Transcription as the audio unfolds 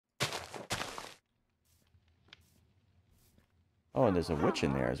Oh, and there's a witch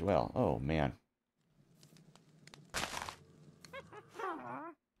in there as well. Oh, man.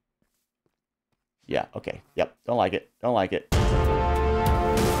 Yeah, okay. Yep, don't like it. Don't like it.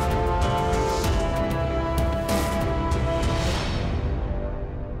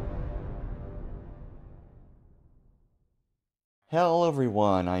 Hello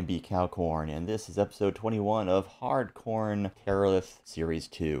everyone, I'm HardCorn, and this is episode 21 of HardCorn Terralith Series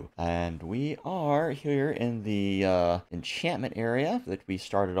 2. And we are here in the enchantment area that we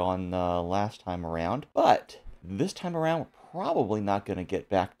started on last time around. But this time around, we're probably not going to get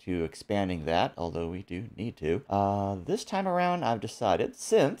back to expanding that, although we do need to. This time around, I've decided,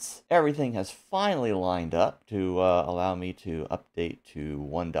 since everything has finally lined up to allow me to update to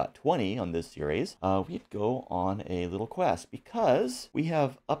 1.20 on this series, we'd go on a little quest, because we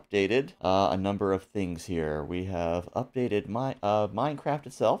have updated a number of things here. We have updated Minecraft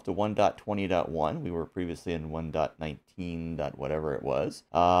itself to 1.20.1. We were previously in 1.19. whatever it was.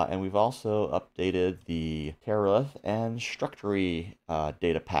 And we've also updated the Terralith and Structory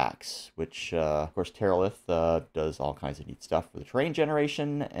data packs, which, of course, Terralith does all kinds of neat stuff for the terrain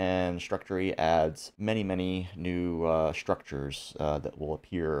generation, and Structory adds many new structures that will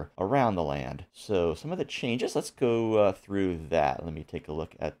appear around the land. So some of the changes, let's go through that. Let me take a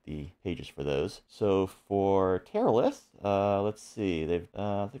look at the pages for those. So for Terralith, let's see,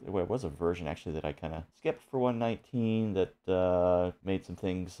 I think there was a version actually that I kind of skipped for 1.19 that made some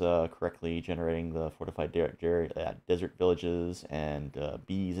things correctly, generating the fortified desert villages and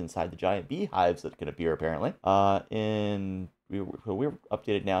bees inside the giant beehives that can appear apparently. We're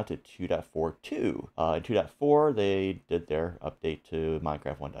updated now to 2.42. In 2.4, they did their update to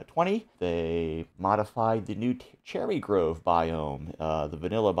Minecraft 1.20. They modified the new cherry grove biome, the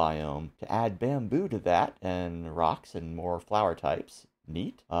vanilla biome, to add bamboo to that and rocks and more flower types.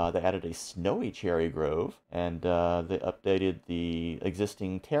 Neat. They added a snowy cherry grove, and they updated the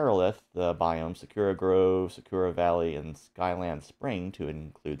existing Terralith biome, Sakura Grove, Sakura Valley, and Skyland Spring to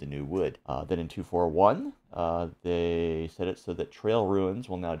include the new wood. Then in 2.4.1, they set it so that trail ruins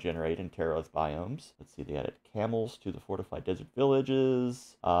will now generate in Terralith biomes. Let's see, they added camels to the fortified desert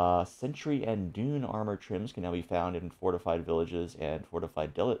villages. Sentry and dune armor trims can now be found in fortified villages and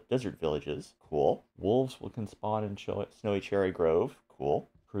fortified desert villages. Cool. Wolves can spawn in snowy cherry grove. Cool.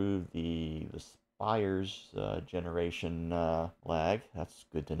 Improve the spires generation lag. That's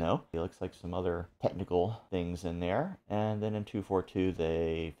good to know. It looks like some other technical things in there. And then in 2.4.2,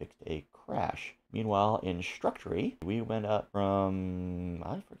 they fixed a crash. Meanwhile, in Structory, we went up from,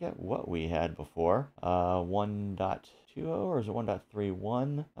 I forget what we had before, 1.20 or is it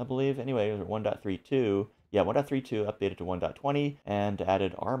 1.31, I believe? Anyway, it was 1.32. Yeah, 1.32 updated to 1.20 and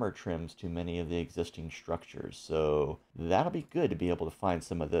added armor trims to many of the existing structures. So that'll be good to be able to find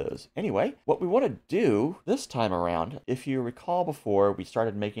some of those. Anyway, what we want to do this time around, if you recall before, we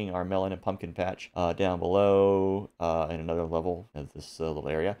started making our melon and pumpkin patch down below in another level of this little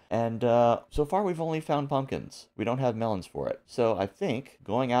area. And so far we've only found pumpkins. We don't have melons for it. So I think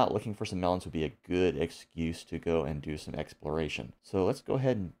going out looking for some melons would be a good excuse to go and do some exploration. So let's go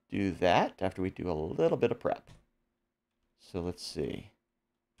ahead and do that after we do a little bit of prep. So let's see.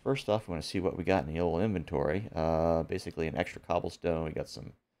 First off, we want to see what we got in the old inventory. Basically an extra cobblestone. We got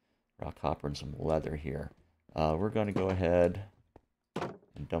some rock hopper and some leather here. We're going to go ahead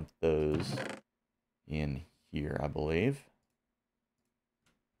and dump those in here, I believe.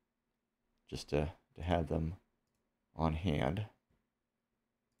 Just to have them on hand.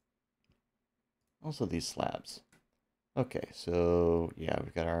 Also these slabs. Okay, so yeah,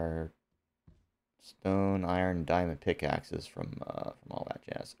 we've got our stone, iron, diamond pickaxes from all that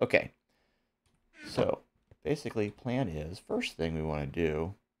jazz. Okay, so basically, plan is first thing we want to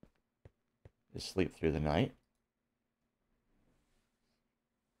do is sleep through the night.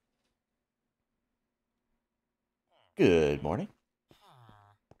 Good morning.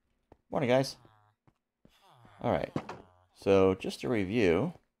 Morning, guys. All right. So just to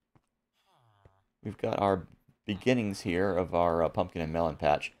review, we've got our beginnings here of our pumpkin and melon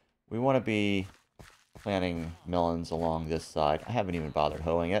patch. We want to be planting melons along this side. I haven't even bothered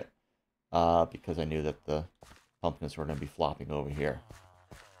hoeing it because I knew that the pumpkins were going to be flopping over here.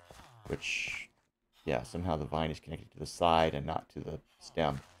 Which, yeah, somehow the vine is connected to the side and not to the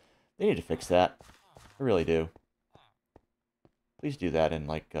stem. They need to fix that. I really do. Please do that in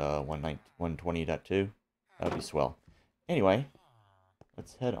like 1.20.2. That would be swell. Anyway,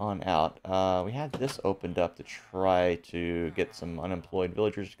 let's head on out. We had this opened up to try to get some unemployed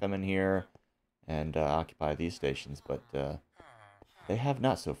villagers to come in here and occupy these stations, but they have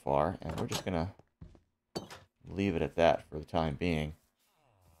not so far, and we're just going to leave it at that for the time being.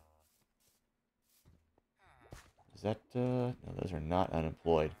 Is that, no, those are not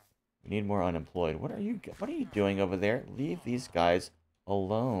unemployed. We need more unemployed. What are you doing over there? Leave these guys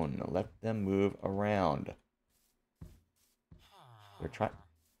alone. Let them move around. They're trying.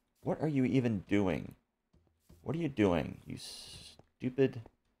 What are you even doing? What are you doing? You stupid,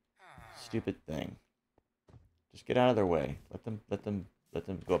 stupid thing. Just get out of their way. Let them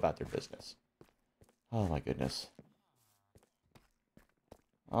go about their business. Oh my goodness.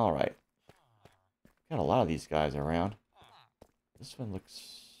 All right. Got a lot of these guys around. This one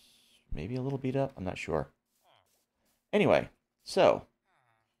looks maybe a little beat up. I'm not sure. Anyway, so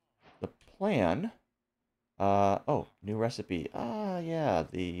the plan. Oh, new recipe. Ah, yeah,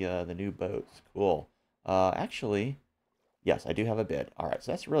 the new boats. Cool. Actually, yes, I do have a bid. All right,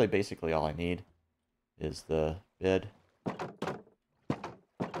 so that's really basically all I need is the bid.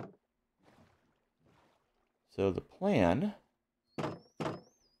 So the plan,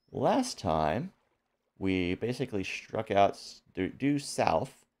 last time, we basically struck out due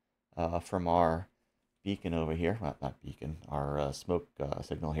south from our beacon over here. Well, not beacon, our smoke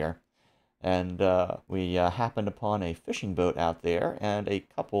signal here. And we happened upon a fishing boat out there and a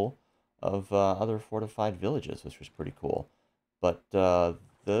couple of other fortified villages, which was pretty cool. But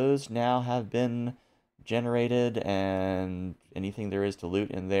those now have been generated, and anything there is to loot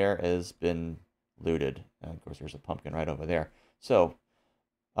in there has been looted. And of course, there's a pumpkin right over there. So,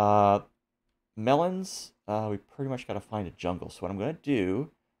 melons, we pretty much got to find a jungle. So what I'm going to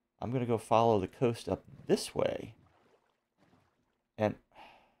do, I'm going to go follow the coast up this way. And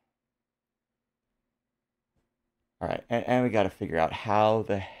all right, and we got to figure out how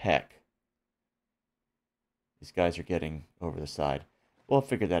the heck these guys are getting over the side. We'll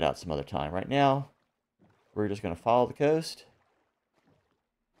figure that out some other time. Right now, we're just going to follow the coast.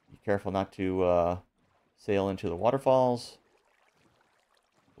 Be careful not to sail into the waterfalls.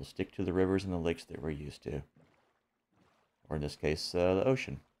 We'll stick to the rivers and the lakes that we're used to. Or in this case, the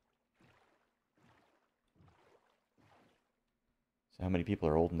ocean. So how many people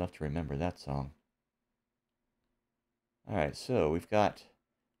are old enough to remember that song? Alright, so we've got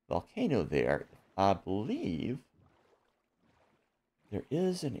volcano there. I believe there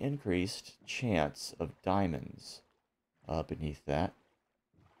is an increased chance of diamonds beneath that.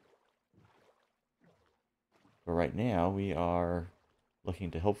 But right now we are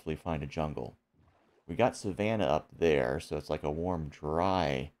looking to hopefully find a jungle. We got savanna up there, so it's like a warm,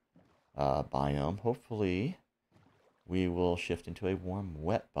 dry biome. Hopefully we will shift into a warm,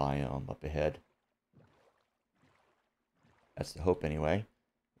 wet biome up ahead. That's the hope anyway.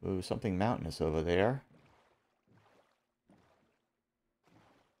 Ooh, something mountainous over there.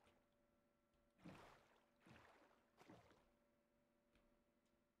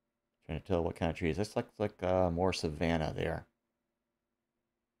 Trying to tell what kind of trees. This looks like more savanna there.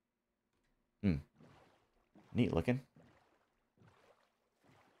 Neat looking.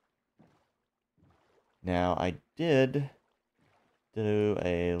 Now, I did do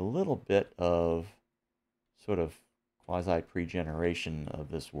a little bit of sort of quasi-pre-generation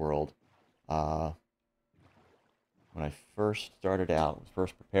of this world. When I first started out,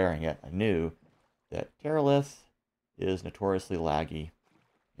 first preparing it, I knew that Terralith is notoriously laggy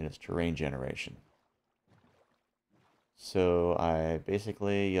in its terrain generation. So I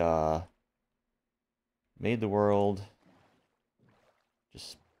basically made the world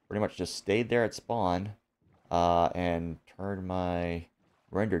just pretty much just stayed there at spawn and turned my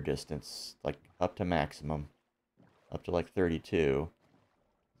render distance like up to maximum, up to like 32.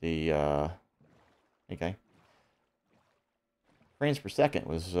 The okay, frames per second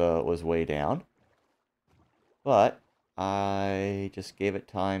was way down, but I just gave it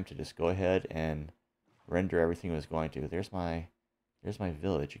time to just go ahead and render everything it was going to. There's my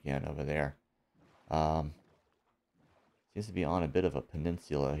village again over there. Seems to be on a bit of a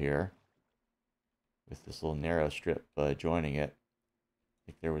peninsula here, with this little narrow strip joining it. I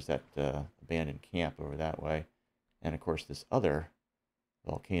think there was that abandoned camp over that way, and of course this other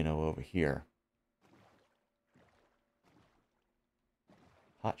volcano over here.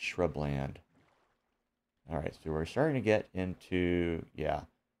 Hot shrubland. Alright, so we're starting to get into, yeah,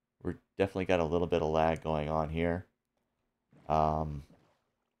 we're definitely got a little bit of lag going on here.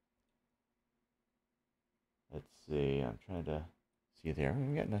 Let's see, I'm trying to see there.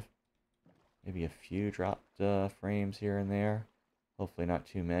 We're getting maybe a few dropped frames here and there. Hopefully not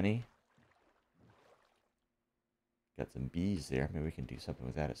too many. Got some bees there. Maybe we can do something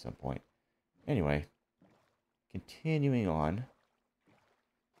with that at some point. Anyway, continuing on.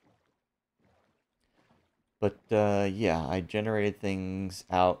 But yeah, I generated things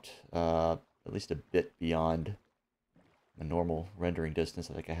out at least a bit beyond the normal rendering distance.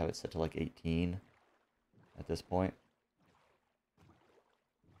 I think I have it set to like 18 at this point.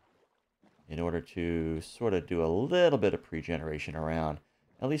 in order to sort of do a little bit of pre-generation around,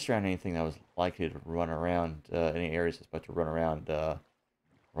 at least around anything that was likely to run around, any areas that's about to run around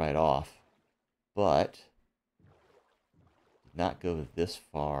right off. But not go this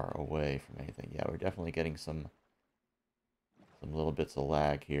far away from anything. Yeah, we're definitely getting some little bits of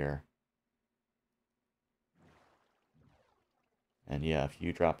lag here. And yeah, a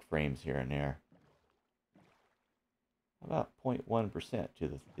few dropped frames here and there. About 0.1%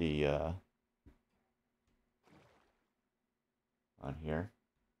 to the on here.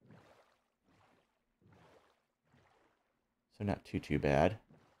 So not too bad.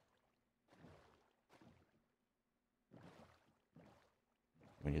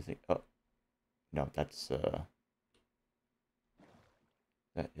 When you think, oh, no, that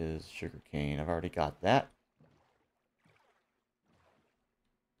is sugarcane. I've already got that.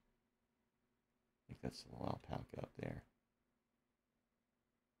 I think that's a little alpaca up there.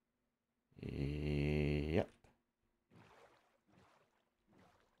 Yep.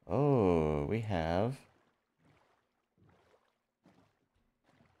 Oh, we have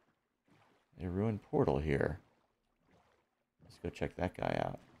a ruined portal here. Let's go check that guy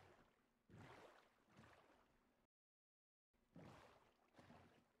out.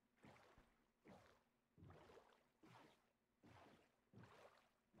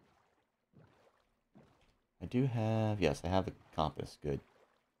 I do have, yes, I have the compass. Good.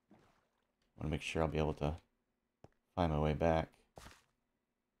 Want to make sure I'll be able to find my way back.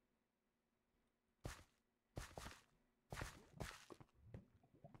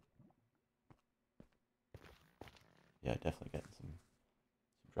 Yeah, definitely getting some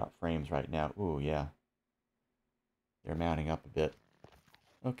drop frames right now. Ooh, yeah. They're mounting up a bit.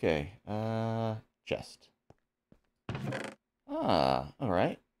 Okay, chest. Ah,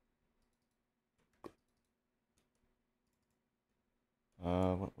 alright.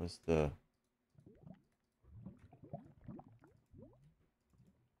 What was the...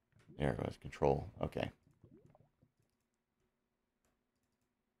 There it was, control. Okay.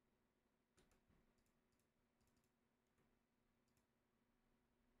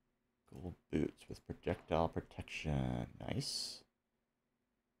 Gold boots with projectile protection. Nice.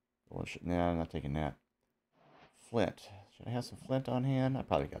 No, I'm not taking that. Flint. Should I have some flint on hand? I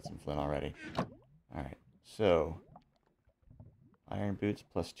probably got some flint already. Alright, so... Iron boots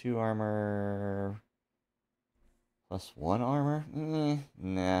plus 2 armor... Plus 1 armor?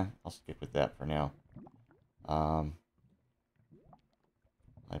 Nah, I'll stick with that for now. I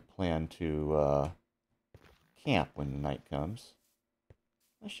plan to camp when the night comes.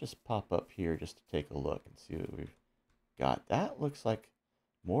 Let's just pop up here just to take a look and see what we've got. That looks like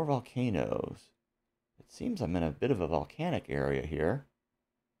more volcanoes. It seems I'm in a bit of a volcanic area here.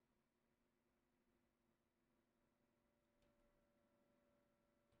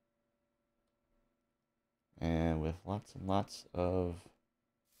 And with lots and lots of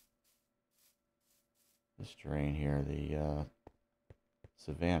this terrain here, the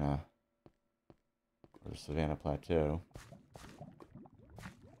savanna, or the savanna plateau.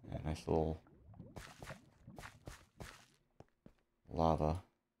 And a nice little lava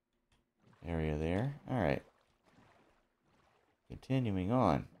area there. Alright. Continuing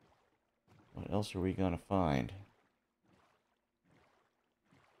on. What else are we going to find?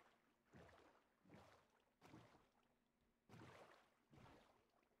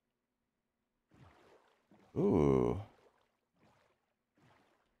 Ooh.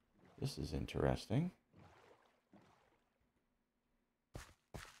 This is interesting.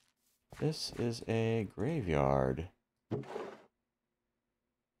 This is a graveyard.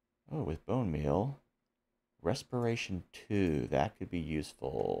 Oh, with bone meal. Respiration 2. That could be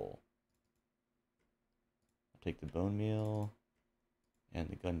useful. I'll take the bone meal and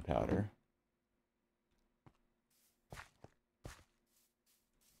the gunpowder.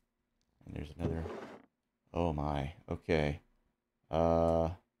 And there's another... Oh my. Okay.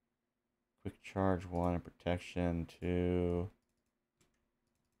 Quick charge 1 and protection 2.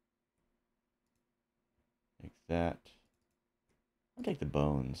 Take that. I'll take the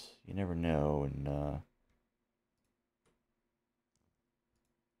bones. You never know, and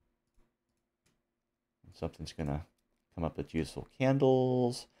something's gonna come up that's useful.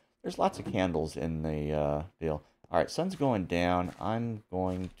 Candles. There's lots of candles in the deal. All right, sun's going down. I'm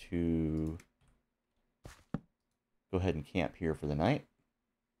going to go ahead and camp here for the night.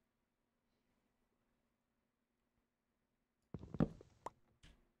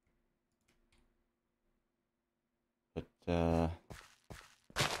 But guess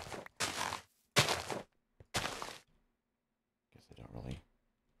I don't really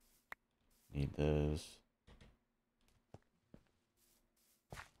need those.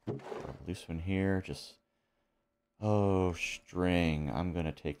 I'll loose one here. Just, oh, string. I'm going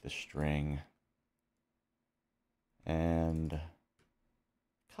to take the string. And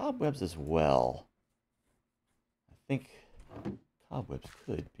cobwebs as well. I think cobwebs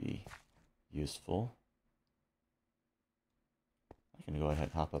could be useful. I can go ahead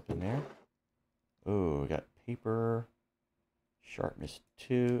and hop up in there. Oh, we got paper. Sharpness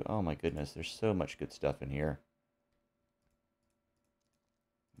 2. Oh my goodness, there's so much good stuff in here.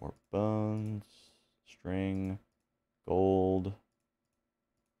 More bones, string, gold.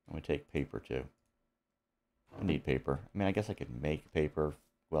 I'm going to take paper too. I need paper. I mean, I guess I could make paper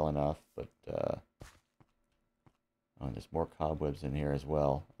well enough, but oh, and there's more cobwebs in here as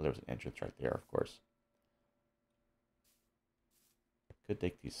well. Oh, there's an entrance right there, of course. Could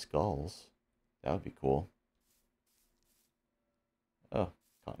take these skulls. That would be cool. Oh,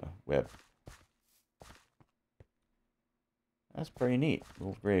 caught in a web. That's pretty neat.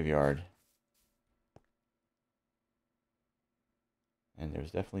 Little graveyard. And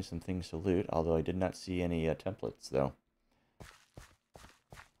there's definitely some things to loot, although I did not see any templates, though.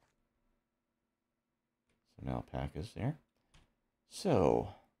 Some alpacas there. So,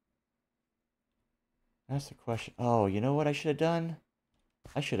 that's the question. Oh, you know what I should have done?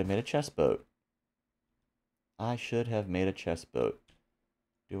 I should have made a chest boat. I should have made a chest boat.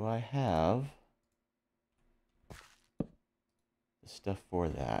 Do I have the stuff for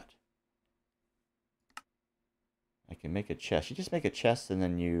that? I can make a chest. You just make a chest and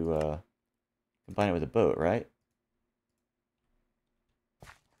then you combine it with a boat, right?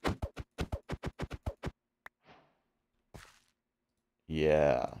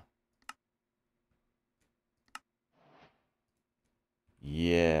 Yeah.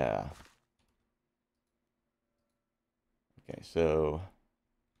 Yeah. Okay, so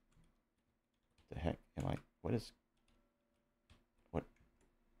the heck am I? What's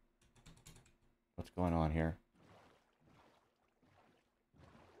going on here?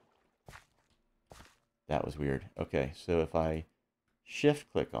 That was weird. Okay, so if I shift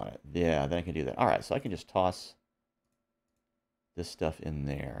click on it, yeah, then I can do that. All right, so I can just toss this stuff in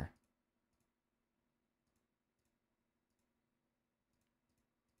there.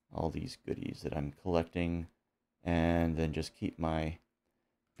 All these goodies that I'm collecting, and then just keep my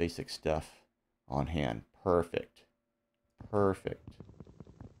basic stuff on hand. Perfect. Perfect.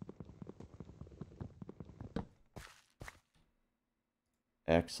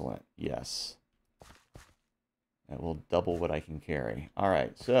 Excellent. Yes. That will double what I can carry. All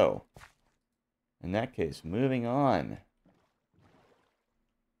right, so in that case, moving on.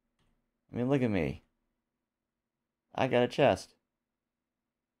 I mean, look at me. I got a chest.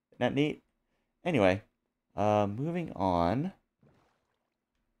 Isn't that neat? Anyway, moving on.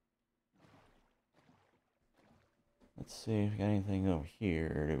 Let's see if we got anything over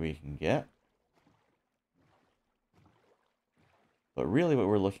here that we can get. But really what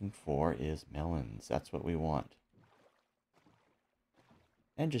we're looking for is melons. That's what we want.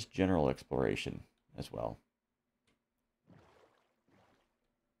 And just general exploration as well.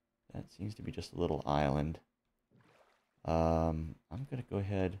 That seems to be just a little island. I'm going to go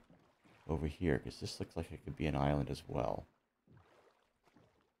ahead over here because this looks like it could be an island as well.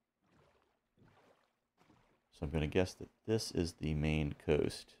 So I'm going to guess that this is the main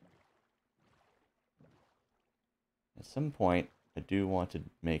coast. At some point, I do want to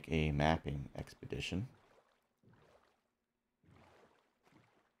make a mapping expedition.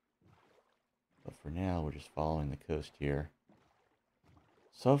 But for now, we're just following the coast here.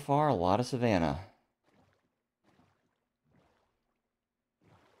 So far, a lot of savanna.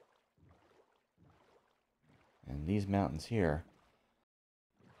 And these mountains here.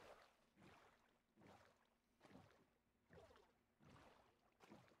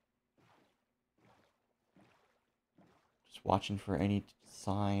 Just watching for any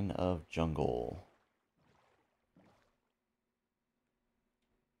sign of jungle.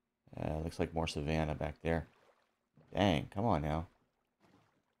 Looks like more savanna back there. Dang, come on now.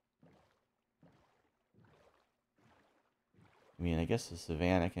 I mean, I guess the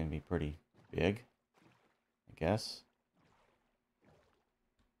savanna can be pretty big. I guess.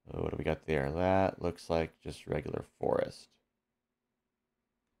 Oh, what do we got there? That looks like just regular forest.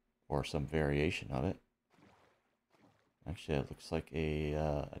 Or some variation of it. Actually, it looks like a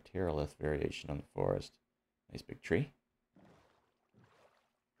Terralith variation on the forest. Nice big tree.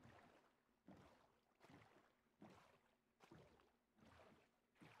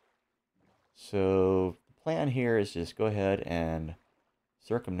 So the plan here is just go ahead and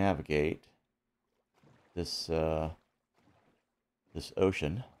circumnavigate this this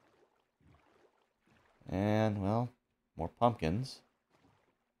ocean. And well, more pumpkins.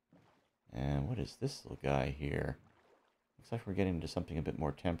 And what is this little guy here? Looks like we're getting to something a bit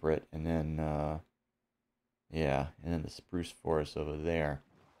more temperate. And then, yeah, and then the spruce forest over there.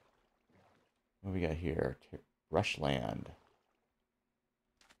 What do we got here? Brushland.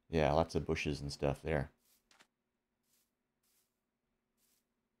 Yeah, lots of bushes and stuff there.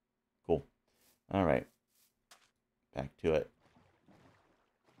 Cool. All right. Back to it.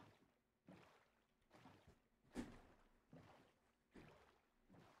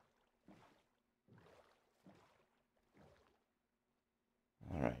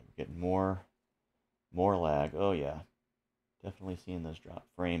 All right, we're getting more lag. Oh yeah, definitely seeing those drop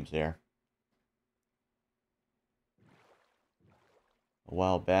frames there. A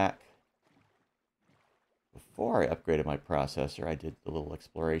while back, before I upgraded my processor, I did a little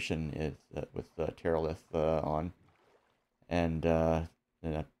exploration with Terralith on, and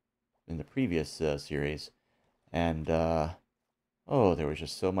in the previous series, and oh, there was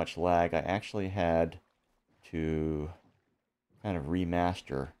just so much lag. I actually had to kind of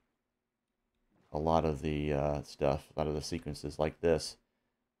remaster a lot of the stuff, a lot of the sequences like this,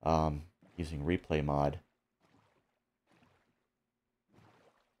 using replay mod.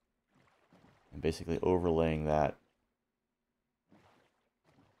 And basically overlaying that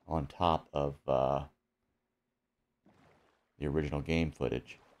on top of the original game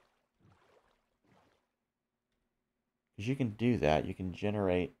footage. Because you can do that, you can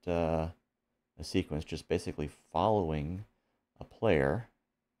generate a sequence just basically following a player.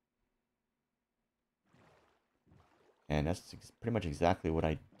 And that's pretty much exactly what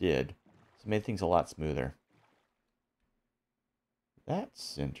I did. So it made things a lot smoother.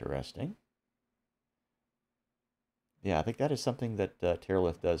 That's interesting. Yeah, I think that is something that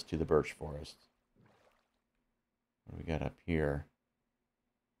Terralith does to the birch forest. What do we got up here?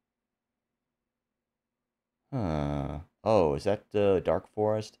 Huh. Oh, is that dark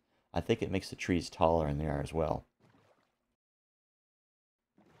forest? I think it makes the trees taller in there as well.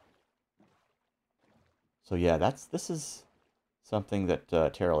 So yeah, this is something that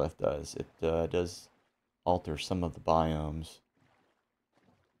Terralith does. It does alter some of the biomes.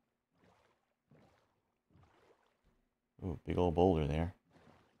 Ooh, big old boulder there.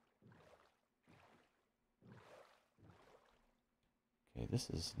 Okay, this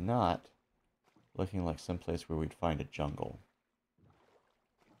is not looking like someplace where we'd find a jungle.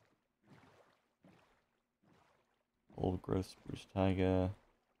 Old growth spruce taiga.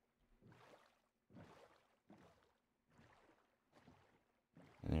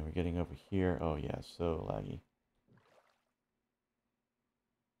 And then we're getting over here. Oh yeah, so laggy.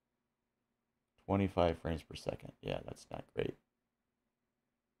 25 frames per second. Yeah, that's not great.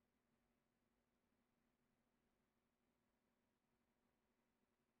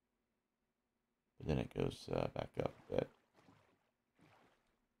 But then it goes back up a bit.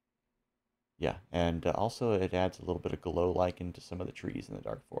 Yeah, and also it adds a little bit of glow lichen to some of the trees in the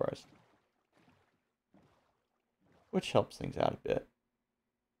dark forest, which helps things out a bit.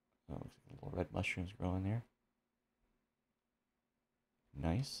 Oh, looks like little red mushrooms growing there.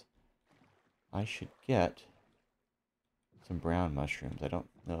 Nice. I should get some brown mushrooms. I don't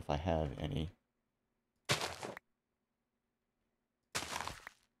know if I have any.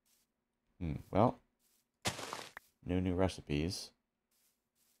 Well, no new recipes.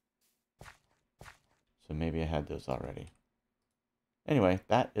 So maybe I had those already. Anyway,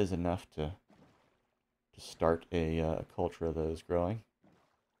 that is enough to start a culture of those growing.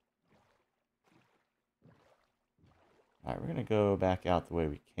 Alright, we're going to go back out the way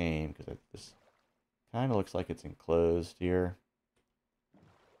we came, because this kind of looks like it's enclosed here.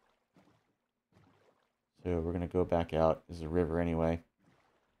 So we're going to go back out. There's a river anyway.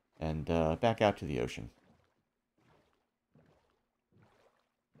 And back out to the ocean.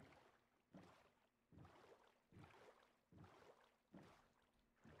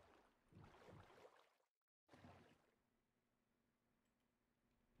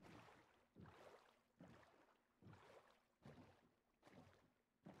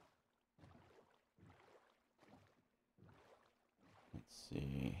 Let's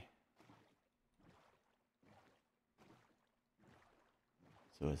see.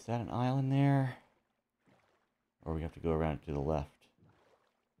 So is that an island there? Or we have to go around to the left?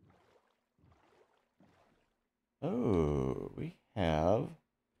 Oh, we have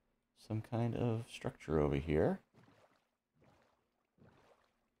some kind of structure over here.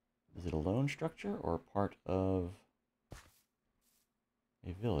 Is it a lone structure or part of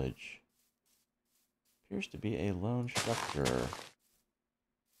a village? Appears to be a lone structure.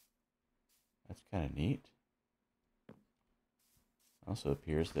 That's kind of neat. Also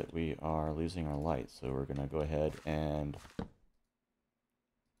appears that we are losing our light, so we're going to go ahead and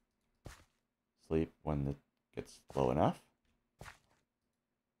sleep when it gets low enough.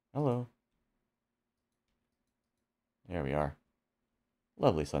 Hello. There we are.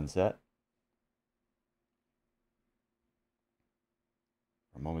 Lovely sunset.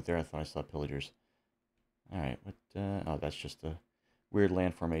 For a moment there, I thought I saw pillagers. Alright, what, oh, that's just a weird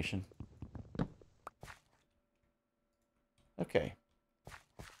land formation. Okay.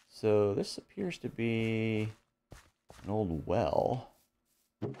 So this appears to be an old well.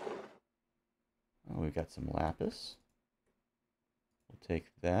 Oh, we've got some lapis. We'll take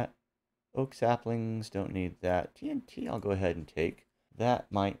that. Oak saplings, don't need that. TNT I'll go ahead and take. That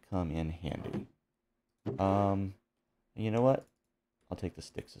might come in handy. You know what? I'll take the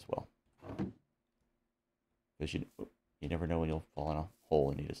sticks as well. Because you never know when you'll fall in a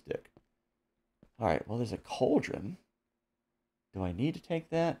hole and need a stick. Alright, well there's a cauldron. Do I need to take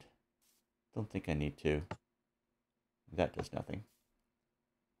that? Don't think I need to. That does nothing.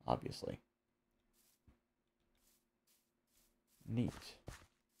 Obviously. Neat.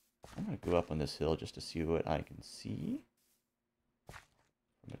 I'm going to go up on this hill just to see what I can see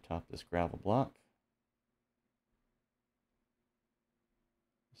from atop this gravel block.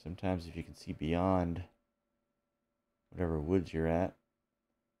 Sometimes if you can see beyond whatever woods you're at.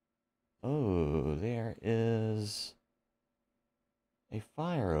 Oh, there is a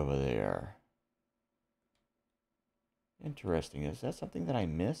fire over there. Interesting. Is that something that I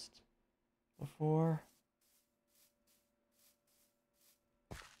missed before?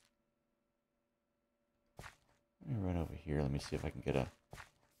 Let me run over here. Let me see if I can get a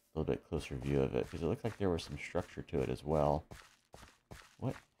little bit closer view of it, because it looked like there was some structure to it as well.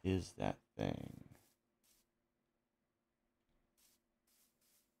 What is that thing?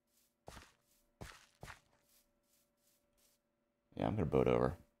 Yeah, I'm going to boat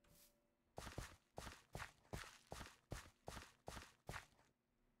over.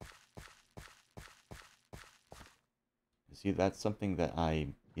 See, that's something that I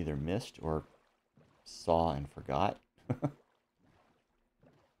either missed or saw and forgot.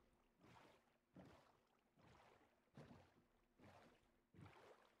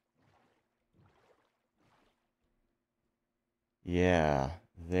 Yeah,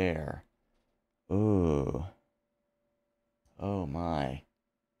 there. Ooh. Oh my.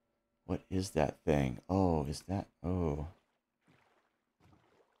 What is that thing? Oh, is that... Oh.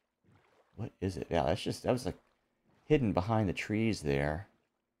 What is it? Yeah, that's just... That was like hidden behind the trees there.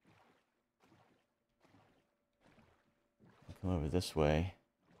 I'll come over this way.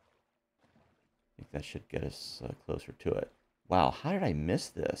 I think that should get us closer to it. Wow, how did I miss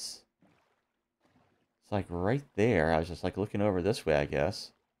this? It's like right there. I was just like looking over this way, I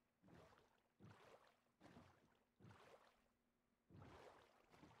guess.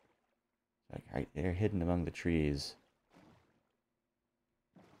 Like right there, hidden among the trees.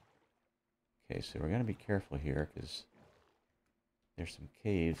 Okay, so we're going to be careful here, because there's some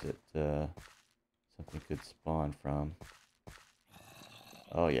caves that something could spawn from.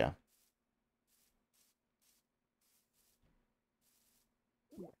 Oh, yeah.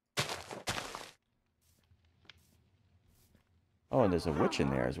 Oh, and there's a witch in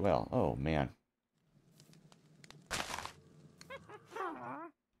there as well. Oh, man.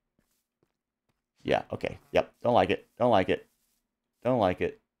 Yeah, okay. Yep, don't like it. Don't like it. Don't like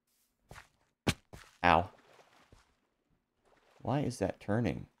it. Ow. Why is that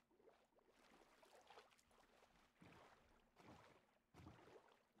turning?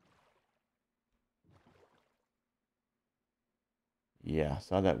 Yeah,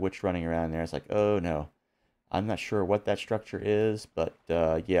 saw that witch running around there. It's like, oh no. I'm not sure what that structure is, but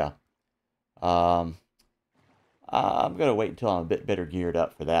yeah. I'm going to wait until I'm a bit better geared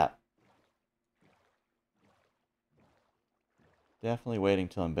up for that. Definitely waiting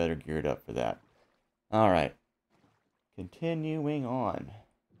until I'm better geared up for that. Alright. Continuing on.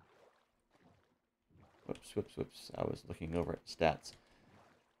 Whoops, whoops, whoops. I was looking over at stats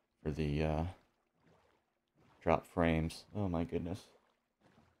for the drop frames. Oh my goodness.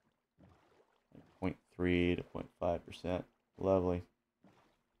 0.3 to 0.5%. Lovely.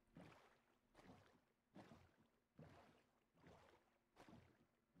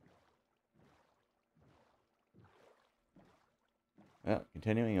 Well,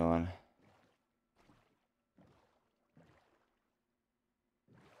 continuing on.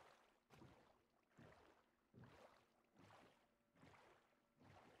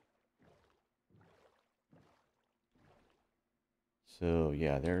 So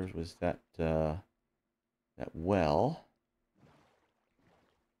yeah, there was that that well.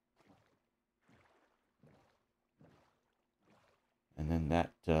 And then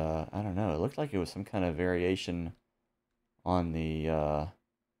that I don't know, it looked like it was some kind of variation on the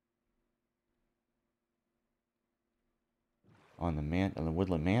on the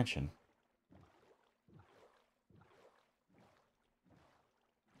Woodland Mansion.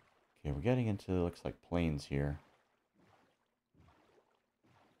 Okay, we're getting into, looks like plains here.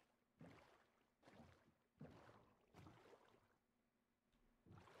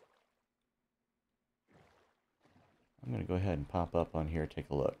 I'm going to go ahead and pop up on here, take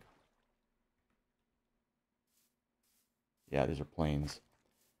a look. Yeah, these are plains.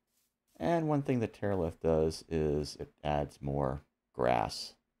 And one thing that Terralith does is it adds more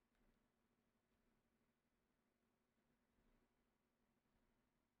grass.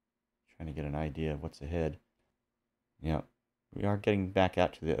 Trying to get an idea of what's ahead. Yeah, we are getting back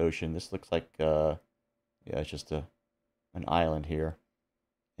out to the ocean. This looks like, yeah, it's just an island here.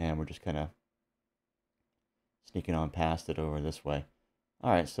 And we're just kind of sneaking on past it over this way.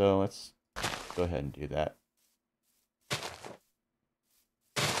 All right, so let's go ahead and do that.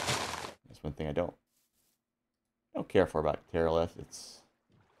 That's one thing I don't care for about Terralith. It's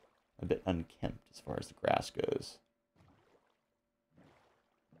a bit unkempt as far as the grass goes.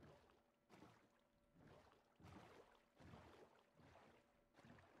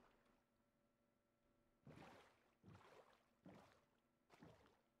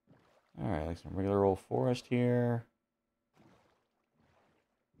 Alright, like some regular old forest here.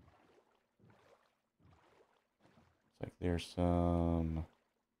 Looks like there's some,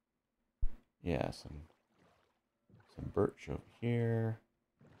 yeah, some birch over here.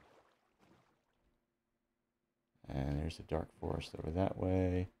 And there's a dark forest over that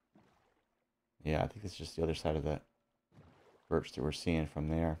way. Yeah, I think it's just the other side of that birch that we're seeing from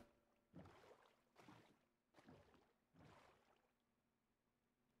there.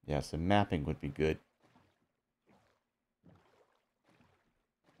 Yeah, some mapping would be good.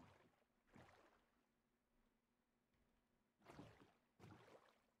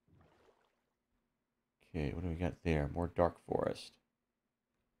 Okay, what do we got there? More dark forest.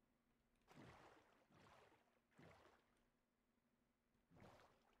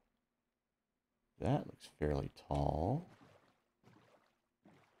 That looks fairly tall.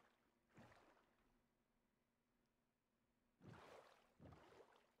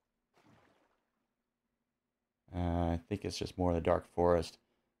 I think it's just more of the dark forest.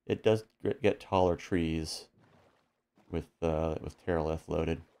 It does get taller trees with Terralith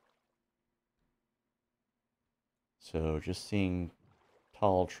loaded. So just seeing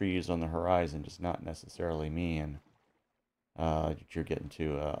tall trees on the horizon does not necessarily mean that you're getting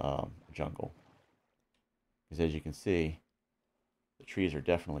to a jungle. Because as you can see, the trees are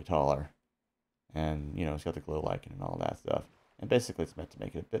definitely taller. And, you know, it's got the glow lichen and all that stuff. And basically it's meant to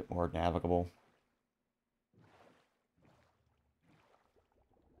make it a bit more navigable.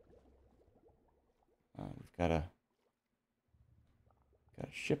 We've got a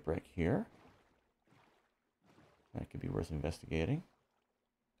shipwreck here. That could be worth investigating.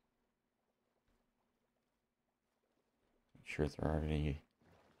 Make sure there aren't any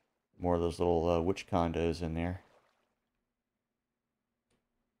more of those little witch condos in there.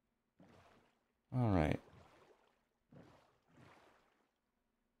 All right.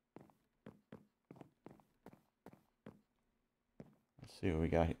 Let's see what we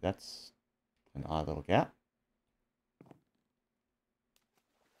got here. That's an odd little gap.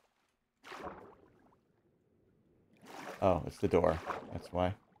 Oh, it's the door. That's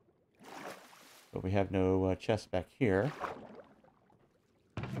why. But we have no chest back here.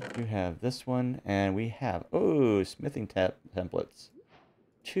 You have this one, and we have, oh, smithing templates.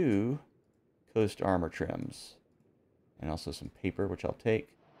 2 coast armor trims. And also some paper, which I'll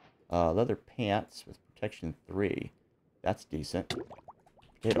take. Leather pants with protection 3. That's decent.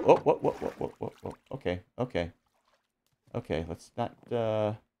 Oh, whoa. Okay. Okay, let's not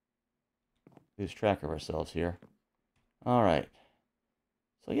lose track of ourselves here. Alright.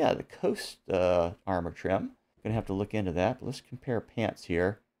 So yeah, the coast armor trim. Gonna have to look into that, but let's compare pants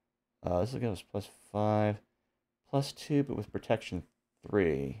here. This will give us +5, +2, but with protection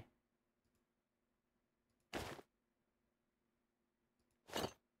 3.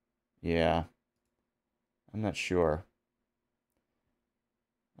 Yeah. I'm not sure.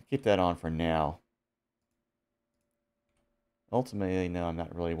 I'll keep that on for now. Ultimately, no, I'm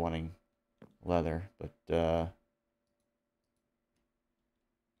not really wanting leather, but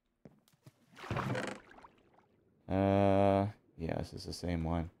yeah, this is the same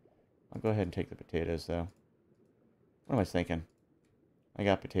one. I'll go ahead and take the potatoes, though. What am I thinking? I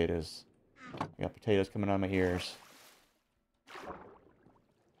got potatoes. I got potatoes coming out of my ears.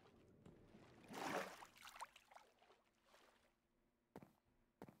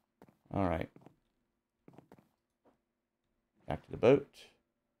 Alright. Back to the boat.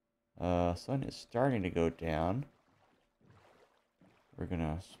 Sun is starting to go down. we're going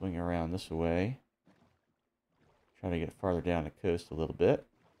to swing around this way. Try to get farther down the coast a little bit.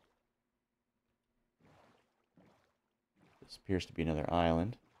 This appears to be another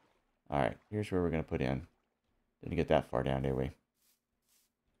island. Alright, here's where we're going to put in. Didn't get that far down, did we?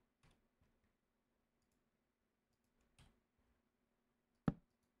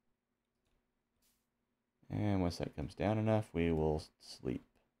 And once that comes down enough, we will sleep.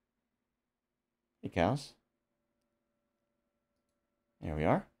 Hey, cows. There we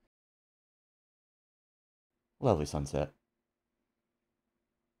are. Lovely sunset.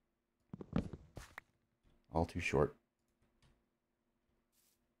 All too short.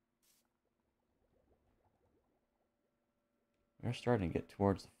 We're starting to get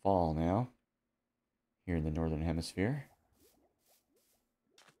towards the fall now, here in the Northern Hemisphere.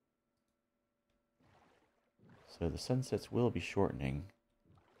 So the sunsets will be shortening.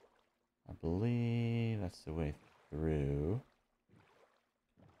 I believe that's the way through.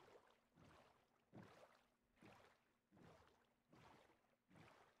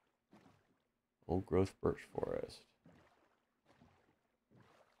 Old growth birch forest.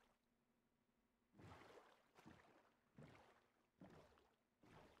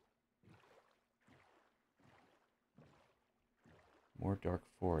 More dark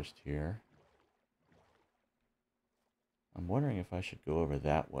forest here. I'm wondering if I should go over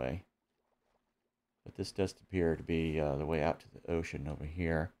that way. But this does appear to be the way out to the ocean over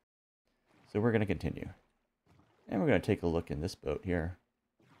here. So we're going to continue. And we're going to take a look in this boat here.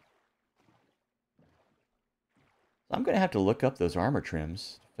 So I'm going to have to look up those armor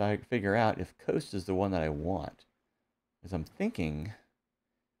trims to figure out if coast is the one that I want. Because I'm thinking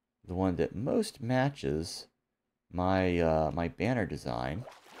the one that most matches my my banner design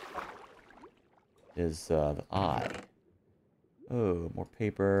is the eye. Oh, more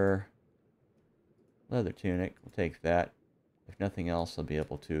paper. Leather tunic. We'll take that. If nothing else, I'll be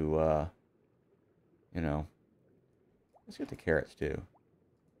able to, you know. Let's get the carrots, too.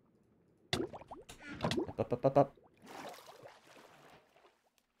 Up.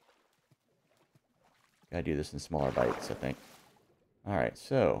 Gotta do this in smaller bites, I think. Alright,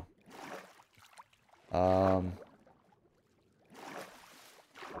 so.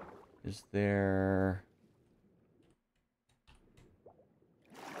 Is there...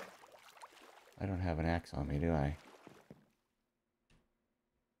 I don't have an axe on me, do I?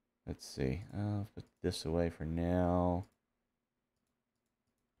 Let's see. I'll put this away for now.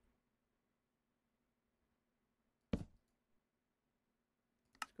 Let's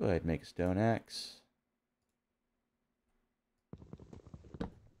go ahead and make a stone axe.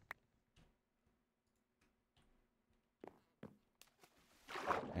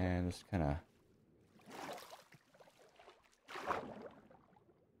 And just kind of...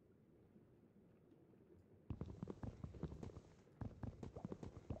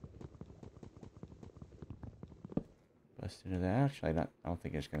 bust into that. Actually, I don't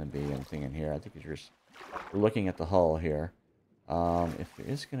think there's going to be anything in here. I think it's just... we're looking at the hull here. If there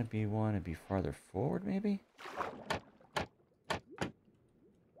is going to be one, it'd be farther forward, maybe?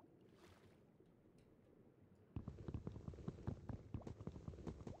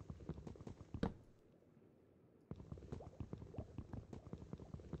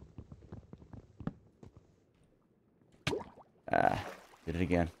 Ah, did it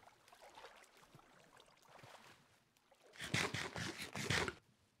again.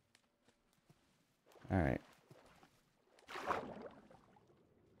 Alright.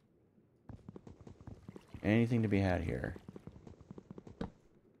 Anything to be had here?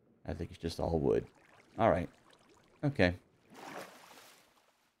 I think it's just all wood. Alright. Okay. I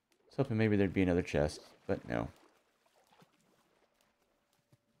was hoping maybe there'd be another chest, but no.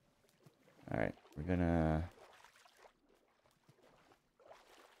 Alright, we're gonna...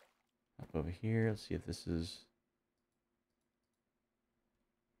 hop over here. Let's see if this is...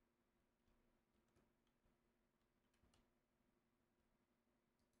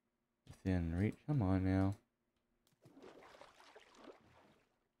 within reach. Come on now.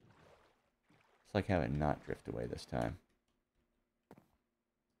 It's like have it not drift away this time.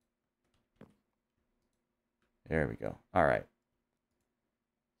 There we go. Alright.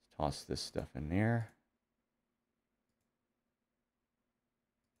 Let's toss this stuff in there.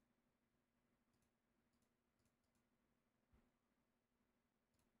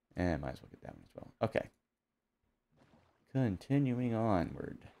 And might as well get that one as well. Okay. Continuing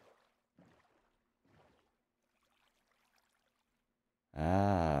onward.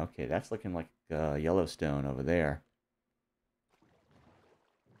 Ah, okay. That's looking like Yellowstone over there.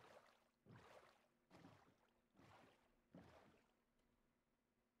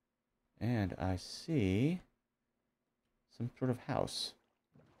 And I see some sort of house.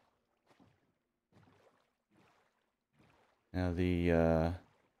 Now the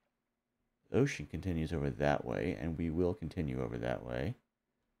ocean continues over that way, and we will continue over that way.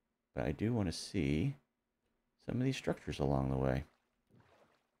 But I do want to see some of these structures along the way.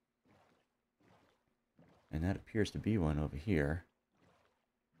 And that appears to be one over here.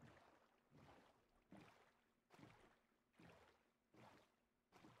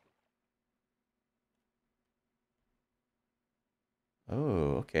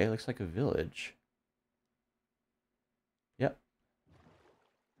 Oh, okay, looks like a village. Yep.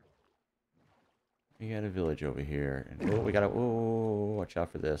 We got a village over here. And oh, we gotta, oh, watch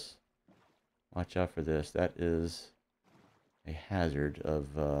out for this. Watch out for this. That is a hazard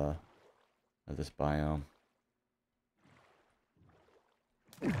of this biome.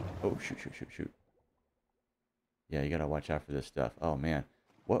 Oh, shoot, shoot, shoot, shoot. Yeah, you gotta watch out for this stuff. Oh, man.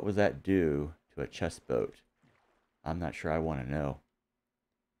 What would that do to a chest boat? I'm not sure I want to know.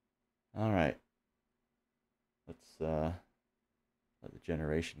 Alright. Let's let the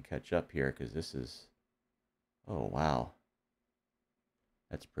generation catch up here, because this is... Oh, wow.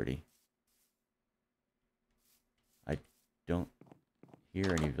 That's pretty. I don't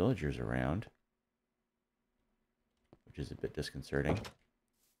hear any villagers around, which is a bit disconcerting.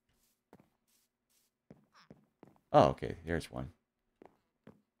 Oh, okay, there's one.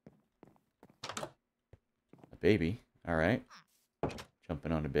 A baby, alright.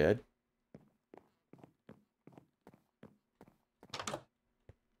 Jumping on a bed.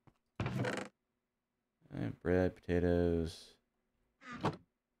 And bread, potatoes.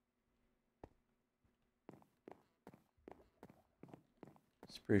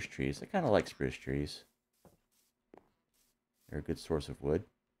 Spruce trees. I kind of like spruce trees. They're a good source of wood.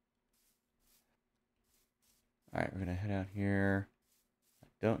 Alright, we're going to head out here. I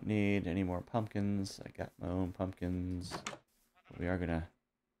don't need any more pumpkins. I got my own pumpkins. But we are going to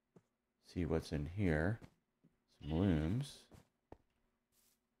see what's in here. Some looms.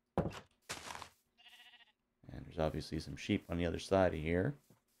 And there's obviously some sheep on the other side of here.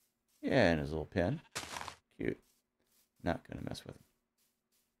 Yeah, and his little pen. Cute. Not going to mess with him.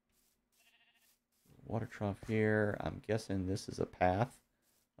 Water trough here. I'm guessing this is a path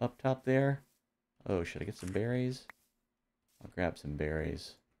up top there. Oh, should I get some berries? I'll grab some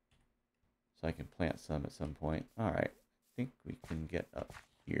berries so I can plant some at some point. Alright, I think we can get up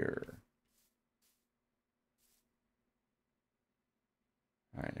here.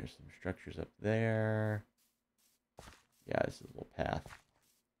 Alright, there's some structures up there. Yeah, this is a little path.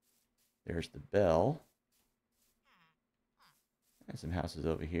 There's the bell. And some houses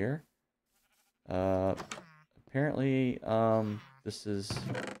over here. Apparently, this is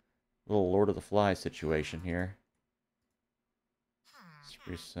a little Lord of the Flies situation here.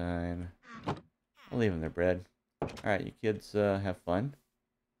 Spruce sign. I'll leave them their bread. Alright, you kids have fun.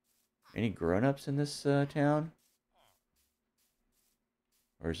 Any grown-ups in this town?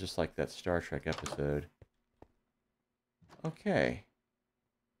 Or is this like that Star Trek episode? Okay.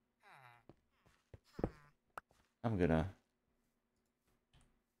 I'm gonna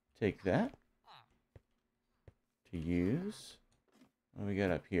take that to use. What do we got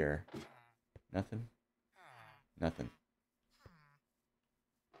up here? Nothing? Nothing.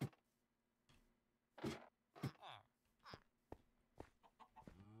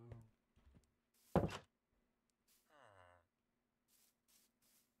 Of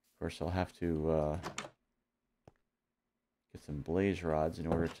course, I'll have to get some blaze rods in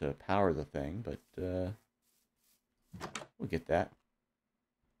order to power the thing, but we'll get that.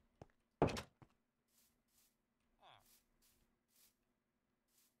 Let's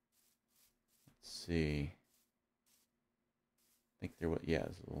see. I think there was, yeah,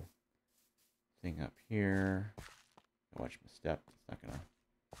 there's a little thing up here. Watch my step. It's not going to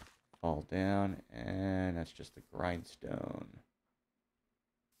fall down. And that's just a grindstone.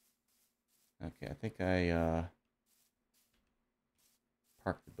 Okay, I think I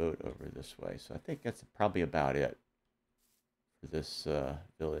parked the boat over this way. So I think that's probably about it for this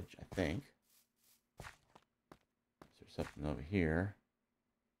village, I think. There's something over here.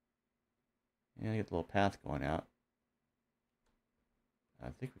 And I get a little path going out. I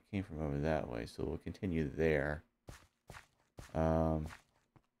think we came from over that way, so we'll continue there. I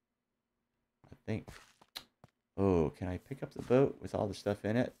think... Oh, can I pick up the boat with all the stuff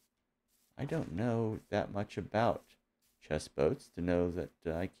in it? I don't know that much about chest boats to know that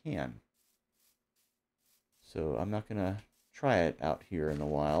I can. So I'm not going to try it out here in the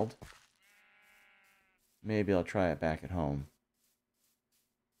wild. Maybe I'll try it back at home.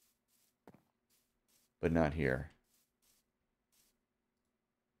 But not here.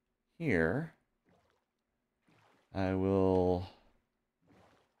 Here, I will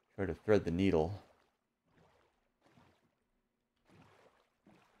try to thread the needle.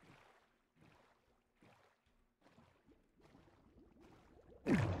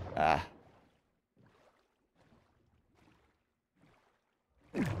 Ah.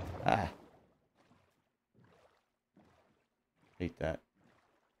 Ah. Hate that.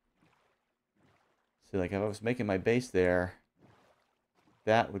 See, like if I was making my base there,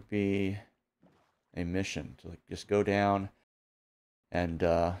 that would be a mission to like just go down and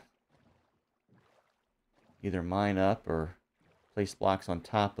either mine up or place blocks on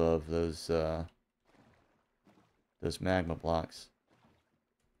top of those magma blocks.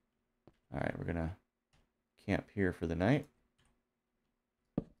 All right, we're gonna camp here for the night.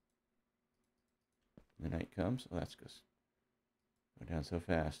 The night comes. Oh, that's good. Go down so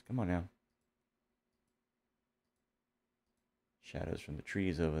fast. Come on now. Shadows from the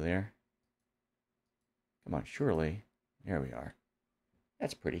trees over there. Come on, surely. There we are.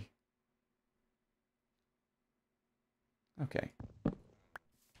 That's pretty. Okay.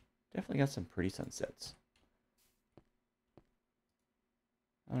 Definitely got some pretty sunsets.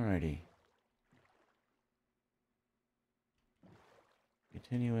 Alrighty.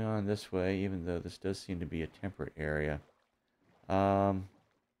 Continuing on this way, even though this does seem to be a temperate area. You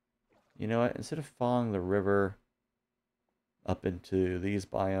know what? Instead of following the river up into these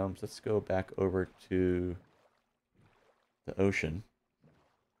biomes, let's go back over to the ocean.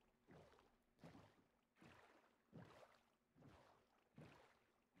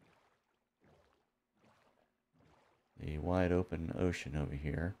 The wide open ocean over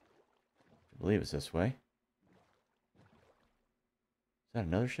here. I believe it's this way. Is that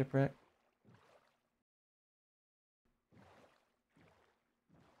another shipwreck?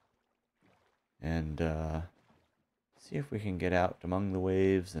 And see if we can get out among the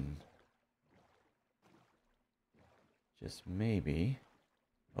waves and just maybe.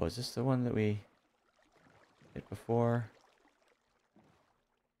 Oh, is this the one that we hit before?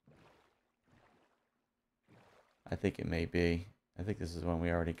 I think it may be. I think this is one we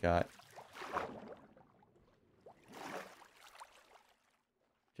already got.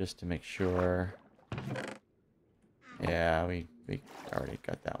 Just to make sure. Yeah, we already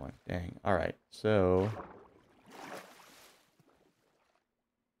got that one. Dang. Alright, so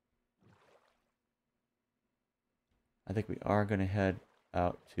I think we are going to head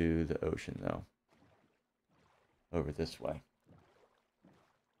out to the ocean, though. Over this way.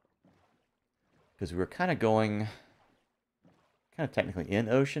 Because we were kind of going, kind of technically in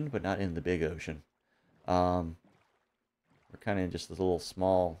ocean, but not in the big ocean. We're kind of in just this little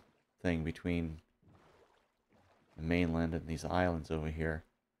small thing between the mainland and these islands over here.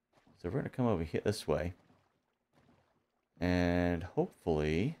 So we're going to come over here this way. And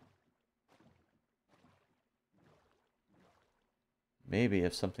hopefully, maybe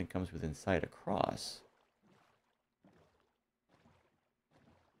if something comes within sight across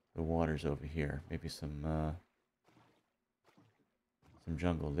the waters over here, maybe some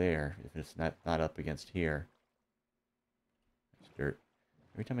jungle there, if it's not up against here. It's dirt.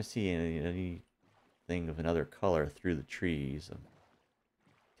 Every time I see anything of another color through the trees, I'm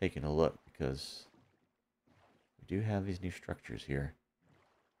taking a look because we do have these new structures here.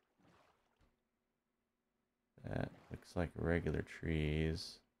 That looks like regular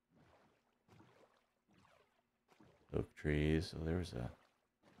trees. Oak trees. So there's a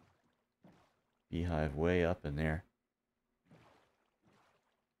beehive way up in there.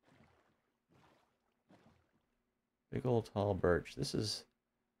 Big old tall birch. This is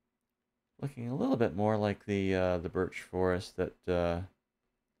looking a little bit more like the birch forest that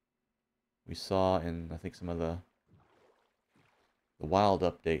we saw in, I think, some of the wild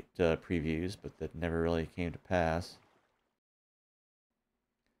update previews, but that never really came to pass.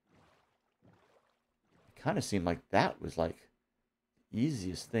 It kind of seemed like that was like the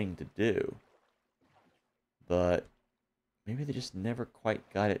easiest thing to do, but maybe they just never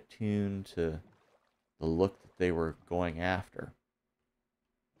quite got it tuned to the look that they were going after.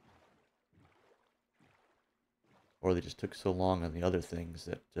 Or they just took so long on the other things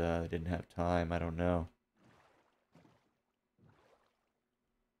that they didn't have time. I don't know.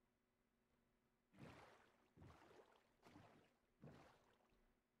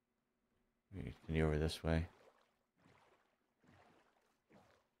 We continue over this way.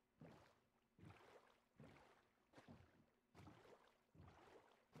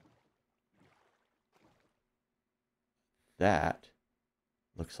 That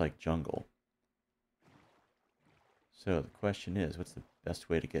looks like jungle. So the question is, what's the best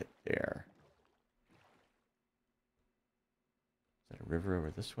way to get there? Is that a river over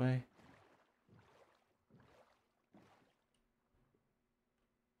this way?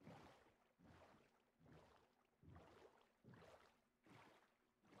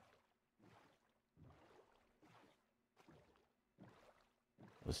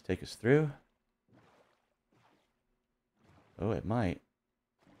 Let's take us through. Oh, it might.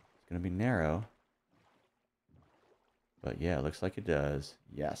 It's going to be narrow. But yeah, it looks like it does.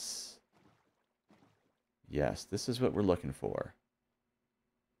 Yes. Yes, this is what we're looking for.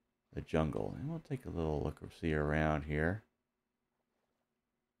 The jungle. And we'll take a little look-see around here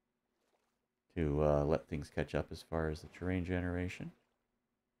to let things catch up as far as the terrain generation.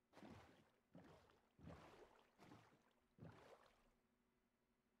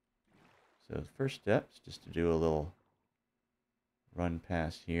 So the first step is just to do a little run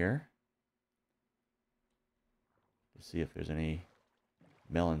past here to see if there's any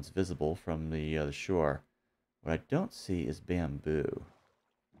melons visible from the shore. What I don't see is bamboo.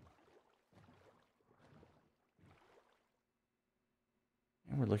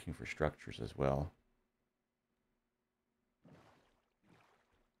 And we're looking for structures as well.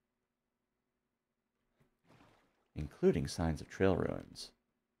 Including signs of trail ruins.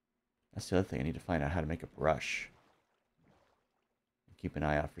 That's the other thing. I need to find out how to make a brush. And keep an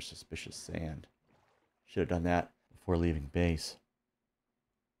eye out for suspicious sand. Should have done that before leaving base.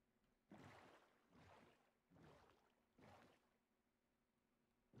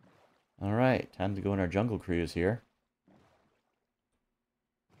 Alright, time to go on our jungle cruise here.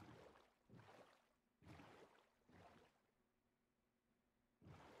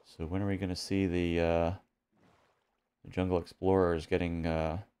 So when are we going to see the jungle explorers getting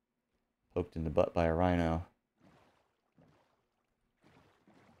poked in the butt by a rhino?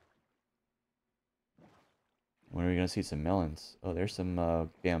 When are we going to see some melons? Oh, there's some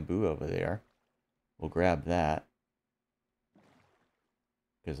bamboo over there. We'll grab that.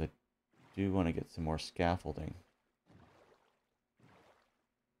 Because I do want to get some more scaffolding.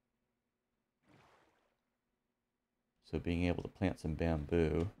 So being able to plant some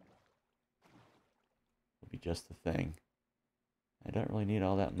bamboo will be just the thing. I don't really need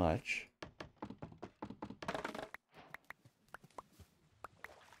all that much.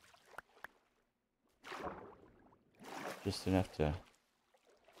 Just enough to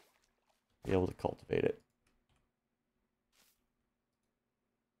be able to cultivate it.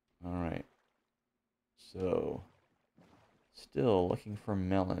 Alright. So, still looking for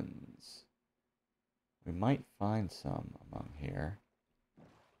melons. We might find some among here.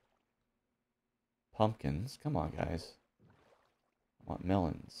 Pumpkins. Come on, guys. I want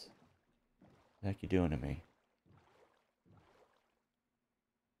melons. What the heck you doing to me?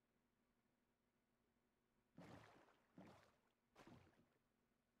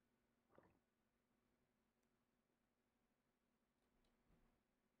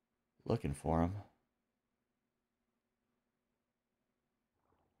 Looking for them.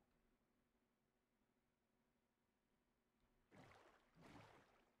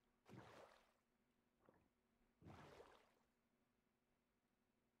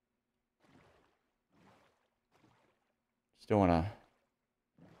 Just don't want to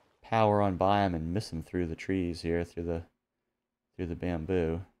power on by them and miss them through the trees here, through the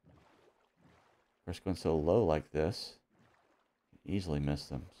bamboo. Of course, going so low like this, easily miss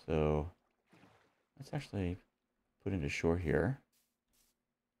them. So let's actually put into shore here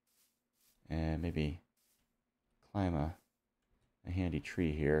and maybe climb a handy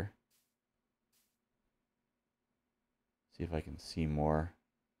tree here. See if I can see more.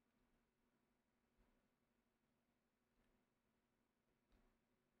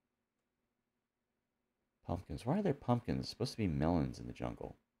 Pumpkins. Why are there pumpkins? It's supposed to be melons in the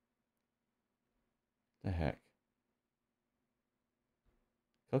jungle. The heck?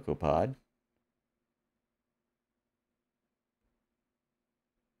 Cocoa pod.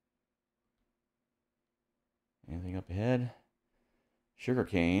 Anything up ahead?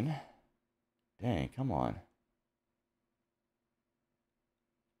 Sugarcane. Dang, come on.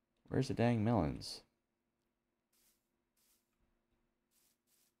 Where's the dang melons?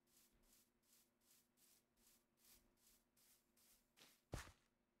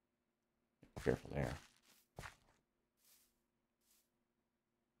 Careful there.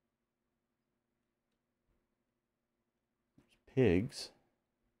 There's pigs.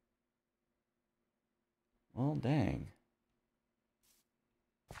 Well, dang.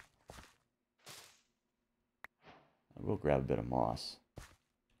 I will grab a bit of moss,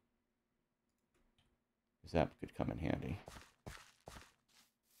 because that could come in handy.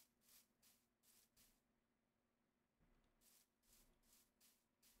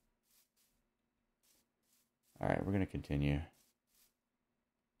 Alright, we're going to continue. Or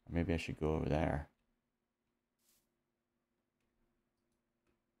maybe I should go over there.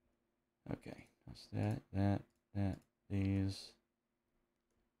 Okay, that's that, these,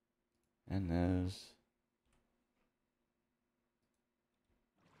 and those.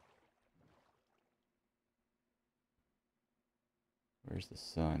 Where's the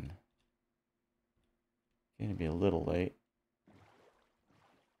sun? Gonna be a little late.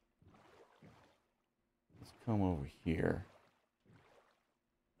 Let's come over here.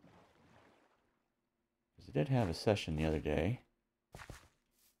 Because I did have a session the other day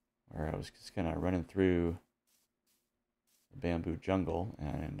where I was just kind of running through the bamboo jungle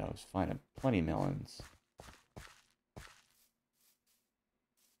and I was finding plenty of melons.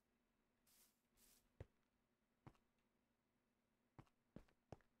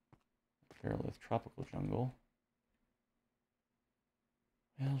 Terralith tropical jungle.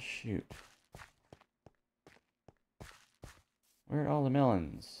 Well, shoot. Where are all the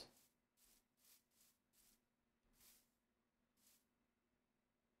melons?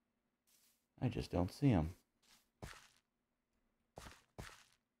 I just don't see them.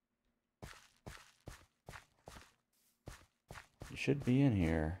 You should be in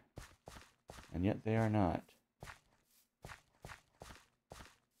here, and yet they are not.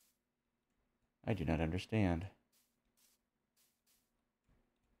 I do not understand.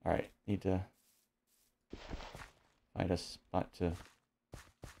 Alright, need to find a spot to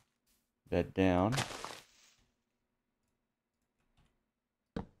bed down.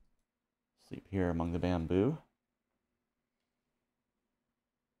 Sleep here among the bamboo.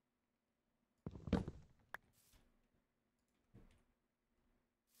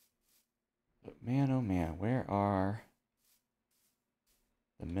 But man, oh man, where are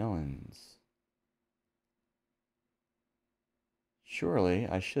the melons? Surely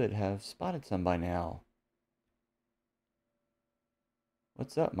I should have spotted some by now.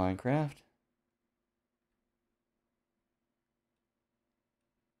 What's up, Minecraft?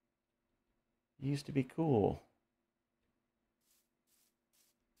 You used to be cool.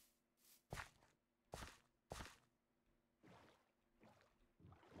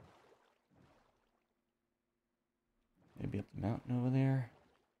 Maybe up the mountain over there.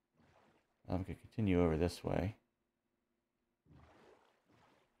 I could continue over this way.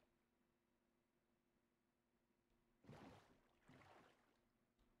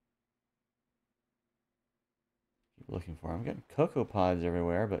 Keep looking for them. I'm getting cocoa pods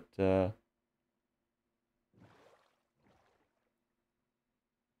everywhere, but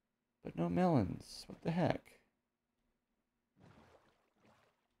no melons. What the heck?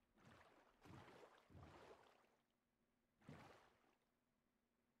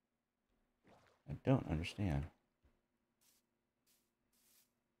 I don't understand.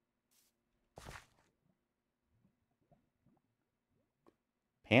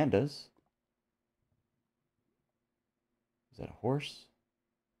 Pandas? Is that a horse?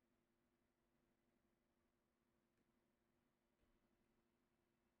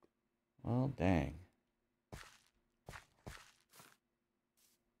 Well, dang.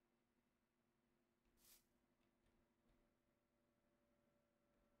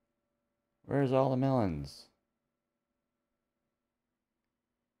 Where's all the melons?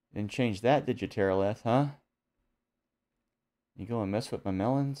 Didn't change that, did you, Terralith, huh? You go and mess with my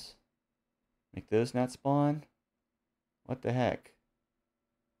melons? Make those not spawn? What the heck?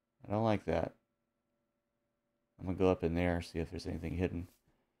 I don't like that. I'm gonna go up in there, see if there's anything hidden.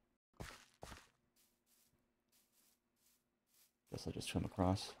 Guess I'll just swim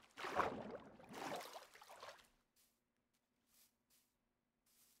across.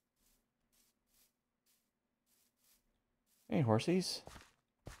 Hey, horsies.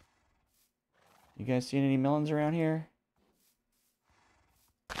 You guys seen any melons around here?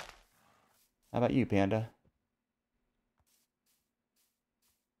 How about you, Panda?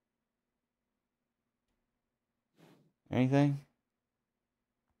 Anything?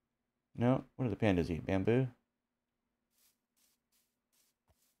 No? What do the pandas eat? Bamboo?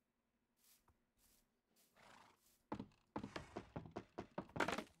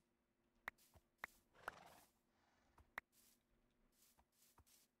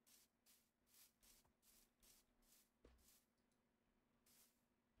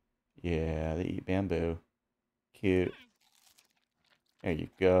 Yeah, they eat bamboo. Cute. There you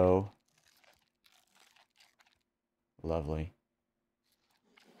go. Lovely.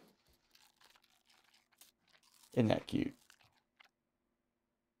 Isn't that cute?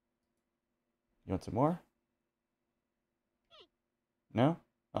 You want some more? No?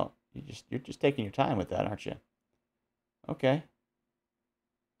 Oh, you're just taking your time with that, aren't you? Okay.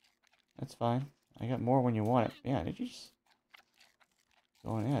 That's fine. I got more when you want it. Yeah, did you just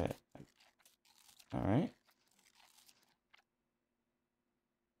going at it? All right.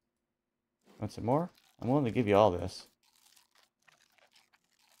 Want some more? I'm willing to give you all this.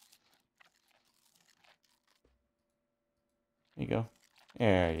 There you go.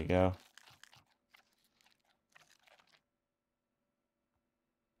 There you go.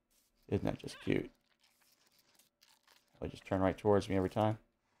 Isn't that just cute? Will it just turn right towards me every time?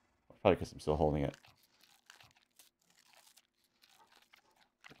 Probably because I'm still holding it.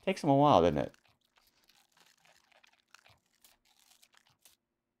 It takes them a while, doesn't it?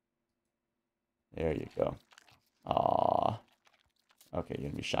 There you go. Aww. Okay, you're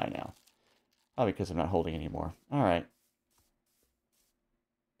gonna be shy now. Probably because I'm not holding anymore. Alright.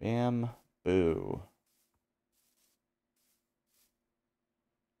 Bamboo.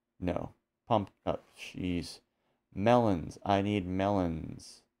 No. Oh, jeez. Melons. I need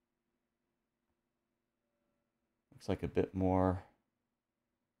melons. Looks like a bit more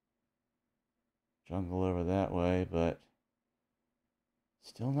jungle over that way, but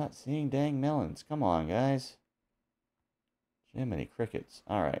still not seeing dang melons. Come on, guys. Jiminy crickets.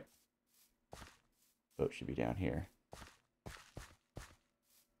 Alright. Boat should be down here.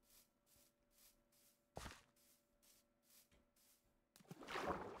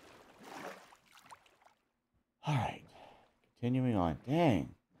 Alright. Continuing on.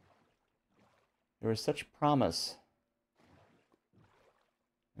 Dang. There was such promise.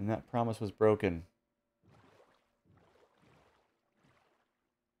 And that promise was broken.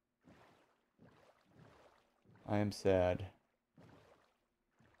 I am sad.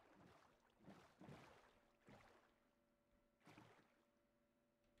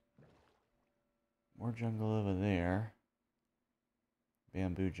 More jungle over there.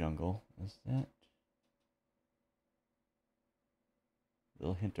 Bamboo jungle. Is that?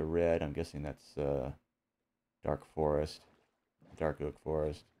 Little hint of red. I'm guessing that's dark forest. Dark oak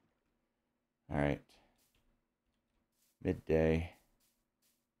forest. Alright. Midday.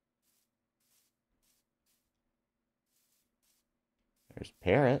 There's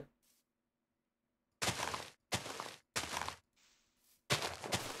parrot.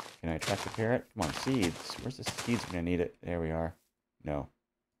 Can I attract the parrot? Come on, seeds. Where's the seeds when I need it? There we are. No.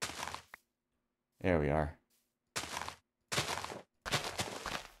 There we are.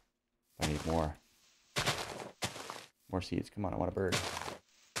 I need more. More seeds. Come on, I want a bird.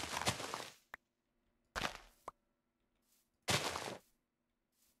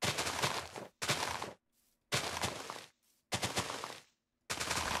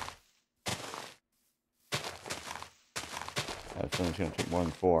 I have a feeling it's going to take more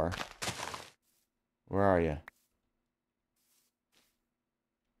than 4. Where are you?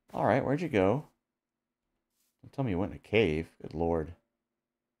 Alright, where'd you go? Don't tell me you went in a cave. Good lord.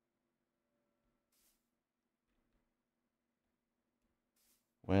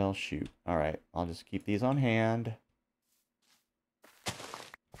 Well, shoot. Alright, I'll just keep these on hand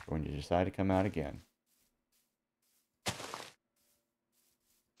for when you decide to come out again.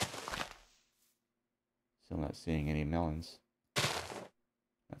 Still not seeing any melons.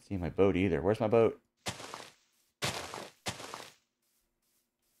 Not seeing my boat either. Where's my boat?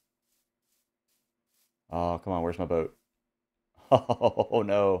 Oh, come on, where's my boat? Oh,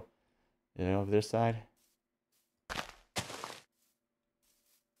 no. Is it over this side?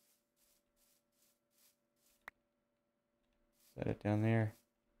 Is that it down there?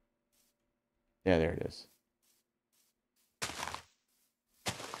 Yeah, there it is.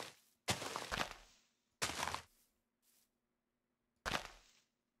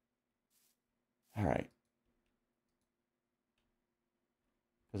 Alright.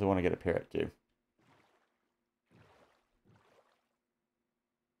 Because I want to get a parrot too.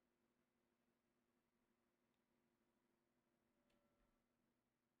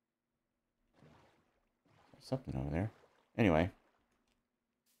 There's something over there. Anyway.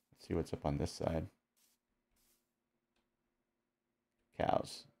 Let's see what's up on this side.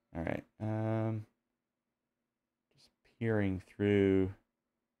 Cows. Alright. Just peering through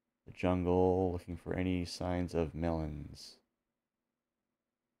the jungle, looking for any signs of melons.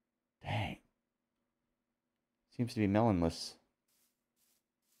 Dang. Seems to be melonless.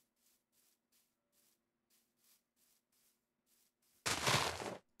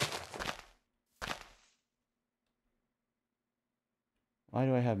 Why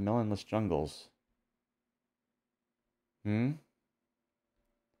do I have melonless jungles? Hmm?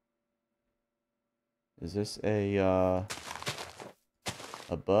 Is this a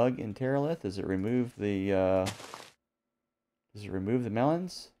bug in Terralith? Does it remove the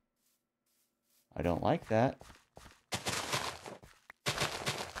melons? I don't like that.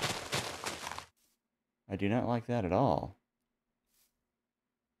 I do not like that at all.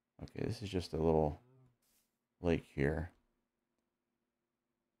 Okay, this is just a little lake here.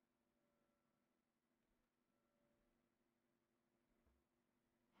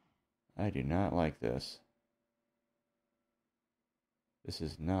 I do not like this. This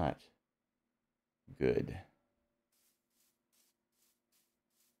is not good.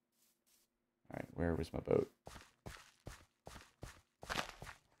 Where was my boat?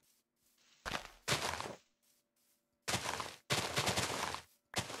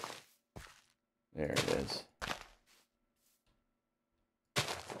 There it is.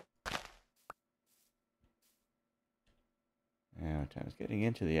 Now, time's getting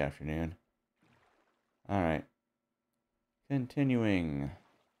into the afternoon. Alright. Continuing.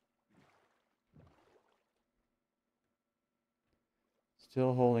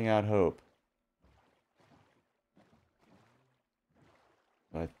 Still holding out hope.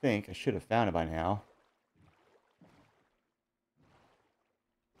 But I think I should have found it by now.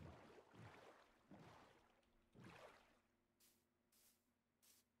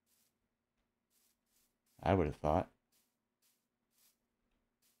 I would have thought.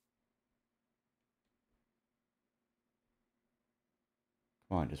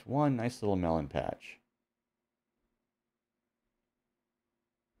 Come on, just one nice little melon patch.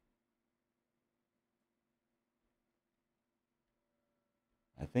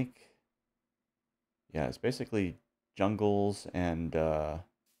 I think, yeah, it's basically jungles and I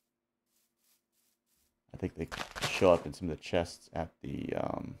think they show up in some of the chests at the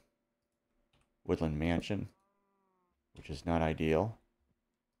Woodland Mansion, which is not ideal.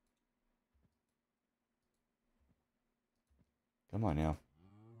 Come on now.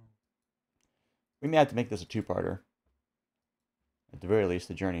 We may have to make this a two-parter. At the very least,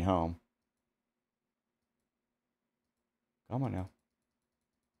 the journey home. Come on now.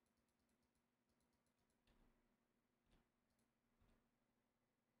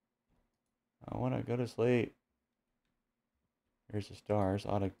 I want to go to sleep. Here's the stars.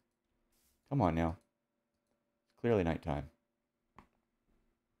 Ought to... Come on now. It's clearly nighttime.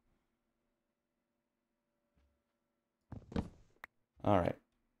 All right.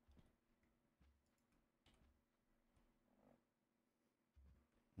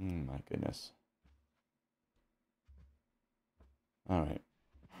 My goodness. All right.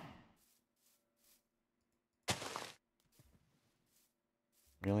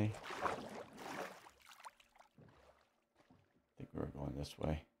 Really? I think we were going this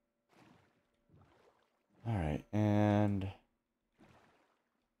way. All right, and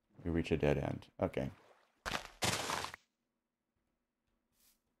we reach a dead end. Okay.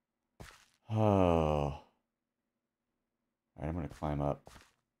 Oh. All right, I'm going to climb up.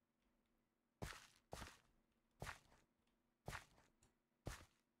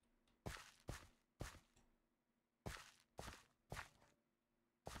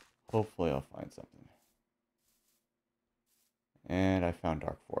 Hopefully I'll find something. And I found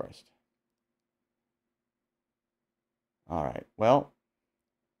dark forest. All right, well,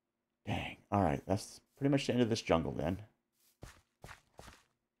 dang. All right, that's pretty much the end of this jungle then.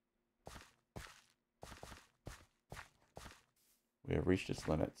 We have reached its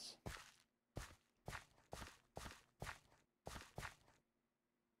limits.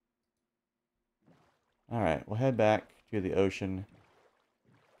 All right, we'll head back to the ocean,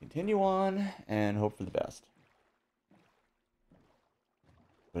 continue on, and hope for the best.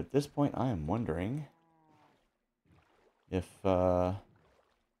 But at this point, I am wondering if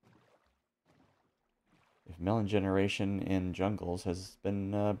melon generation in jungles has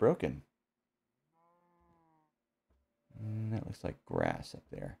been broken. That looks like grass up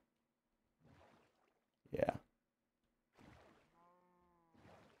there. Yeah.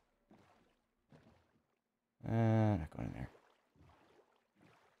 Not going in there.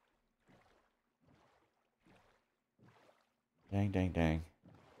 Dang, dang, dang.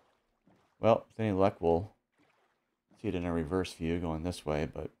 Well, with any luck, we'll see it in a reverse view going this way,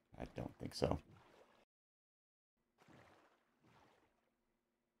 but I don't think so.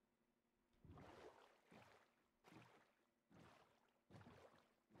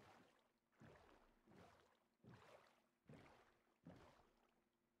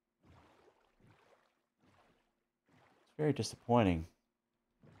 It's very disappointing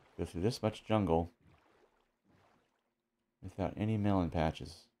to go through this much jungle without any melon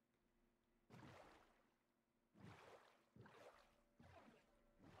patches.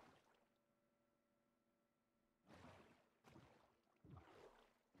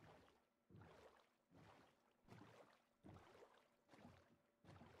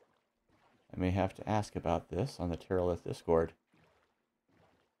 I may have to ask about this on the Terralith Discord.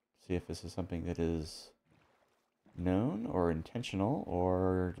 See if this is something that is known or intentional,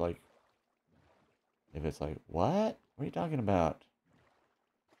 or like, if it's like, what? What are you talking about?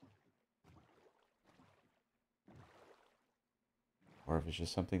 Or if it's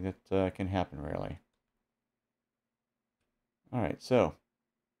just something that can happen rarely. Alright, so,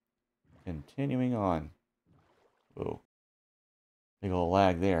 continuing on. Whoa. Big old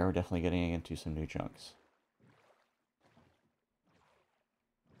lag there. We're definitely getting into some new chunks.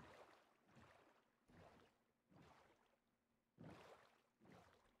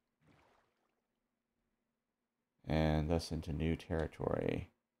 And thus into new territory.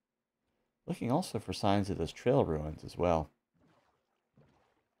 Looking also for signs of those trail ruins as well.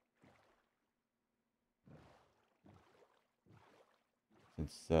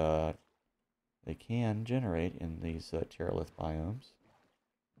 Since they can generate in these Terralith biomes.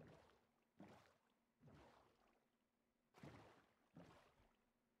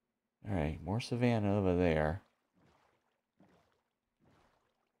 Alright, more savanna over there.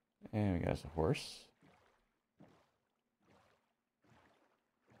 And we got a horse.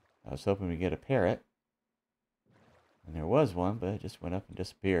 I was hoping we'd get a parrot. And there was one, but it just went up and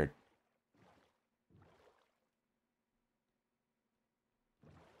disappeared.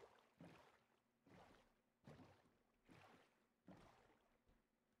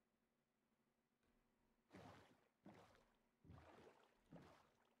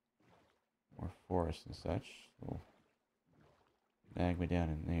 More forest and such. We'll bag me down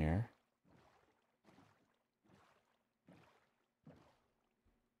in there.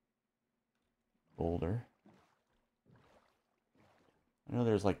 Boulder. I know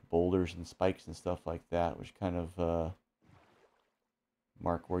there's like boulders and spikes and stuff like that, which kind of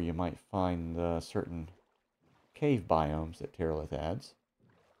mark where you might find certain cave biomes that Terralith adds.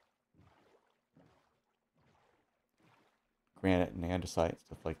 Granite and andesite,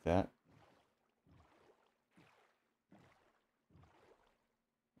 stuff like that.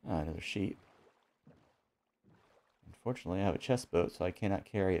 Ah, another sheep. Unfortunately, I have a chest boat, so I cannot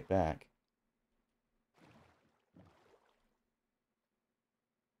carry it back.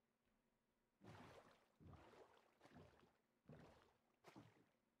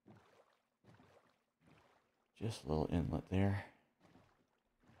 Just a little inlet there.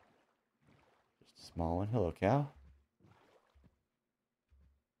 Just a small one. Hello, cow.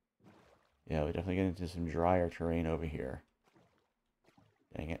 Yeah, we definitely get into some drier terrain over here.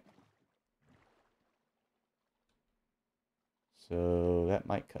 Dang it. So that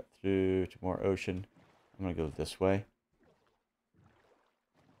might cut through to more ocean. I'm going to go this way.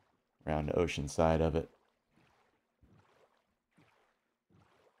 Around the ocean side of it.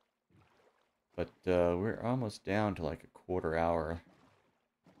 But we're almost down to like a quarter hour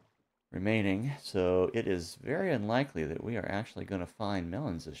remaining. So it is very unlikely that we are actually going to find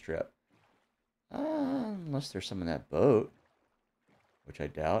melons this trip. Unless there's some in that boat. Which I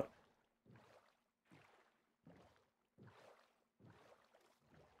doubt.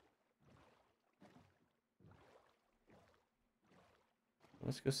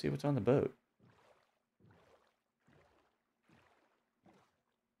 Let's go see what's on the boat.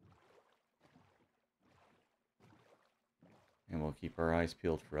 And we'll keep our eyes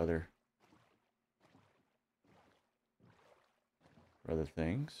peeled for other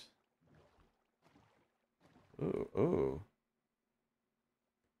things. Ooh, ooh.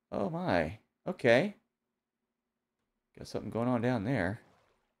 Oh my. Okay. Got something going on down there.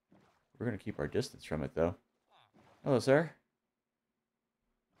 We're going to keep our distance from it, though. Hello, sir.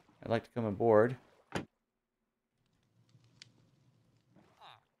 I'd like to come aboard.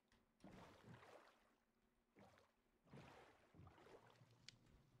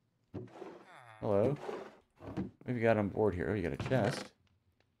 Hello. What have you got on board here? Oh, you got a chest.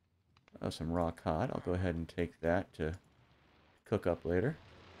 Oh, some raw cod. I'll go ahead and take that to cook up later.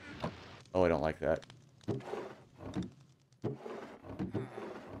 Oh, I don't like that.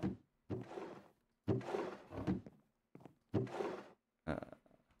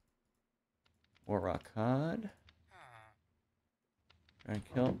 More raw cod. Try and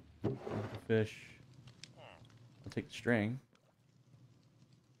kill the fish. I'll take the string.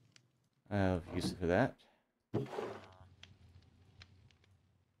 I have use for that.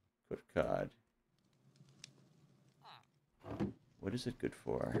 Cooked cod. What is it good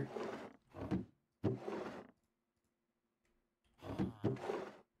for?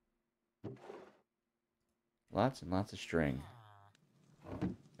 Lots and lots of string.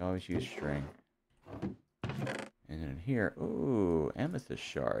 You always use string. And then here, ooh, amethyst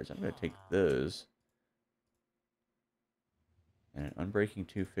shards. I'm going to take those. And an unbreaking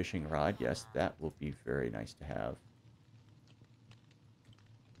 2 fishing rod. Yes, that will be very nice to have.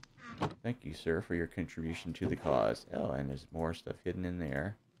 Thank you, sir, for your contribution to the cause. Oh, and there's more stuff hidden in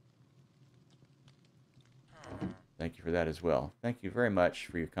there. Thank you for that as well. Thank you very much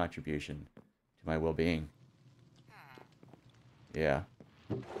for your contribution to my well-being. Yeah,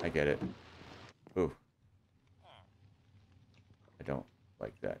 I get it. Ooh. I don't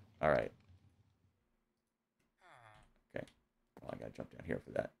like that. Alright. Okay. Oh, I gotta jump down here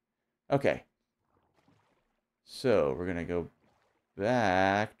for that. Okay. So we're gonna go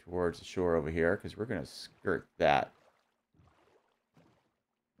back towards the shore over here because we're gonna skirt that.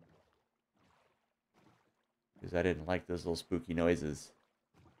 Because I didn't like those little spooky noises.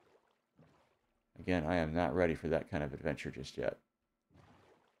 Again, I am not ready for that kind of adventure just yet.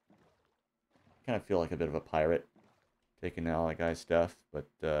 I kind of feel like a bit of a pirate, taking all that guy's stuff, but,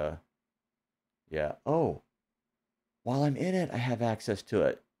 yeah. Oh! While I'm in it, I have access to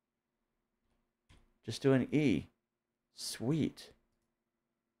it. Just doing E. Sweet.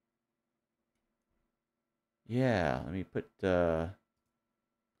 Yeah, let me put, some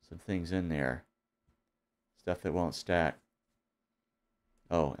things in there. Stuff that won't stack.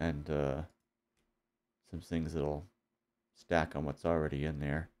 Oh, and, some things that'll stack on what's already in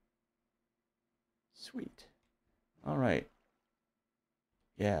there. Sweet. All right.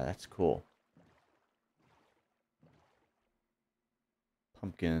 Yeah, that's cool.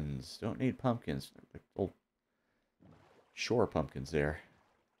 Pumpkins. Don't need pumpkins. Like old shore pumpkins there.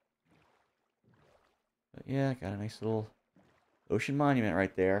 But yeah, got a nice little ocean monument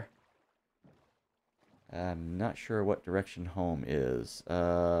right there. I'm not sure what direction home is.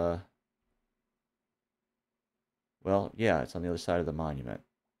 Well, yeah, it's on the other side of the monument.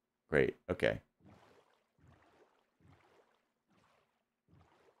 Great, okay.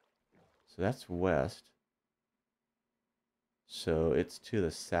 So that's west. So it's to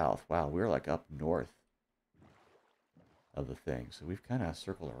the south. Wow, we're like up north of the thing. So we've kind of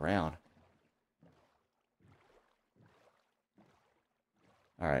circled around.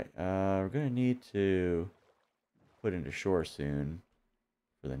 Alright, we're going to need to put into shore soon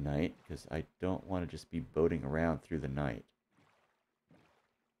for the night, because I don't want to just be boating around through the night.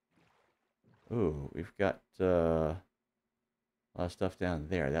 Ooh, we've got a lot of stuff down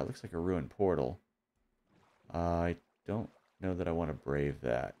there. That looks like a ruined portal. I don't know that I want to brave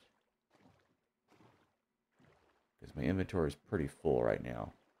that, because my inventory is pretty full right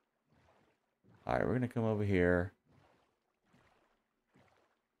now. Alright, we're going to come over here.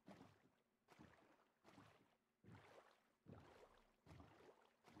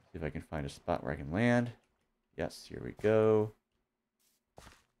 See if I can find a spot where I can land. Yes, here we go.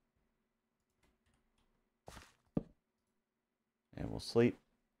 And we'll sleep.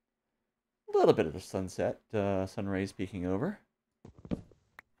 A little bit of the sunset, sun rays peeking over.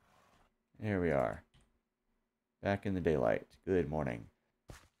 There we are. Back in the daylight. Good morning.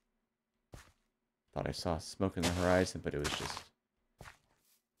 Thought I saw smoke in the horizon, but it was just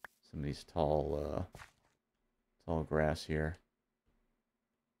some of these tall grass here.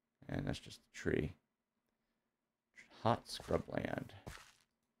 And that's just a tree. Hot scrubland.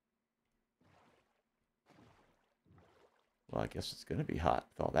 Well, I guess it's going to be hot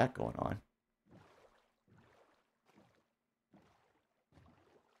with all that going on.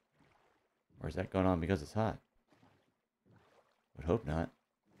 Or is that going on because it's hot? Would hope not.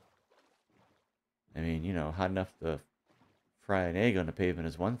 I mean, you know, hot enough to fry an egg on the pavement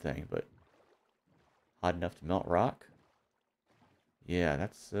is one thing, but hot enough to melt rock? Yeah,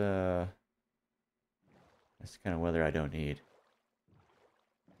 that's the kind of weather I don't need.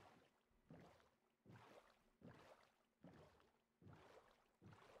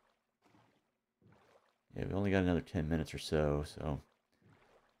 Yeah, we've only got another 10 minutes or so, so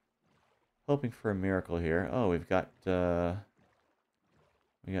hoping for a miracle here. Oh, we got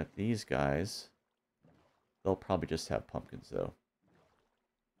these guys. They'll probably just have pumpkins though.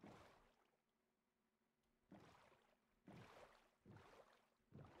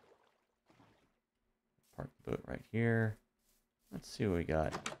 Park the boat right here. Let's see what we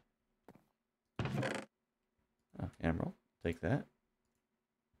got. Oh, emerald. Take that.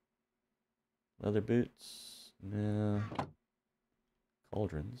 Leather boots. No.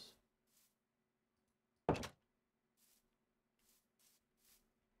 Cauldrons.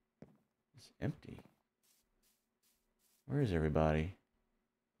 It's empty. Where is everybody?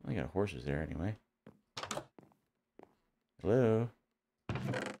 I got horses there anyway. Hello?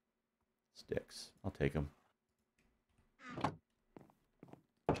 Sticks. I'll take them.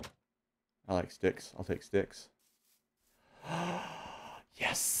 I like sticks. I'll take sticks.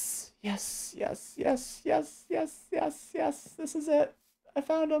 Yes! Yes, yes, yes, yes, yes, yes, yes. This is it. I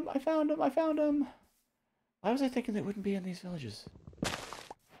found them. I found them. I found them. Why was I thinking they wouldn't be in these villages?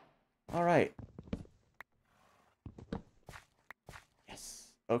 All right.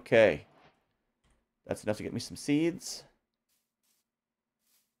 Yes. Okay. That's enough to get me some seeds.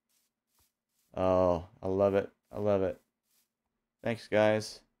 Oh, I love it. I love it. Thanks,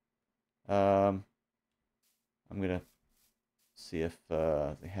 guys. I'm gonna see if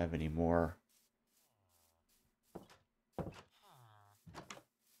they have any more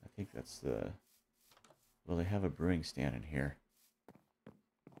think that's the... Well, they have a brewing stand in here.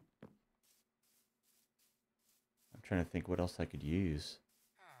 I'm trying to think what else I could use.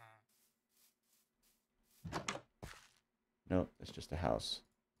 Nope, it's just a house.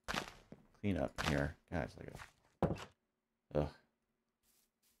 Clean up here. God, it's like a... Ugh.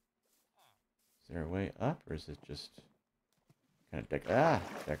 Is there a way up, or is it just kind of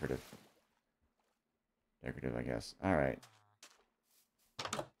decorative? Decorative, I guess. Alright.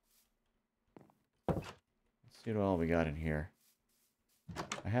 Let's see what all we got in here.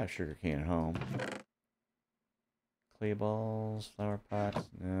 I have sugarcane at home. Clay balls, flower pots,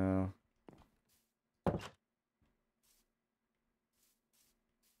 no.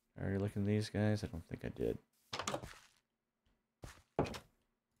 Are you looking at these guys? I don't think I did.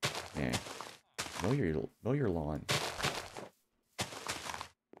 Man, mow your lawn.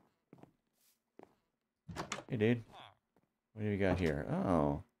 Hey, dude. What do we got here?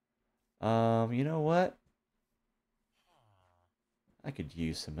 Oh. You know what? I could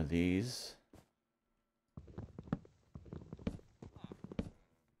use some of these.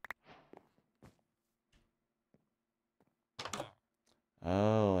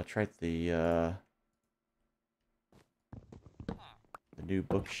 Oh, I tried the new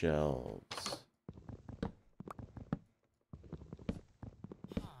bookshelves.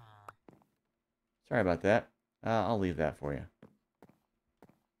 Sorry about that. I'll leave that for you.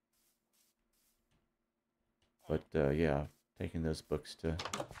 But yeah, taking those books to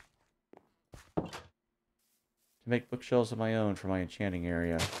make bookshelves of my own for my enchanting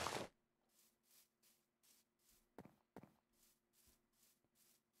area.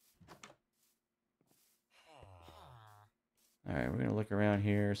 Alright, we're gonna look around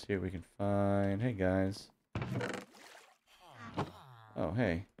here, see what we can find. Hey guys. Oh,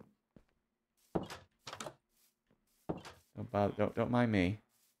 hey. Don't bother, don't mind me.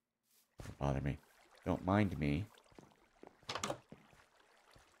 Don't bother me. Don't mind me.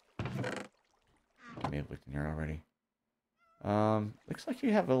 I may have looked in here already. Looks like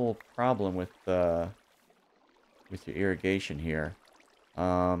you have a little problem with your irrigation here.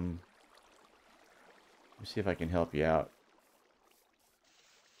 Let me see if I can help you out.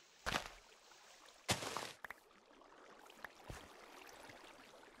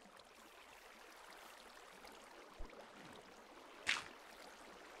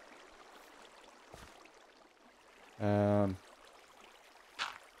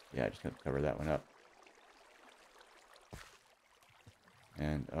 Yeah, just gonna cover that one up.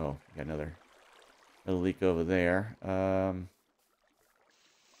 And oh, got another leak over there.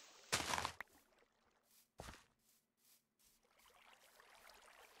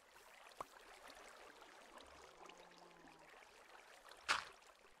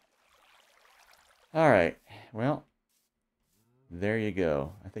 All right. Well, there you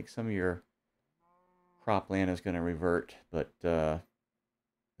go. I think some of your cropland is going to revert, but that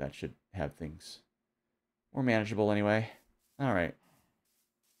should have things more manageable anyway. All right.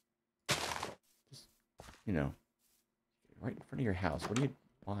 Just, you know, right in front of your house. What do you...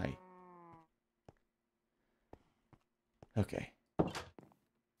 Why? Okay. I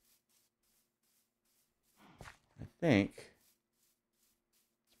think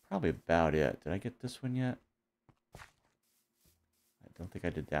that's probably about it. Did I get this one yet? I don't think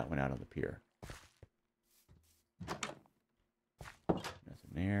I did that one out on the pier.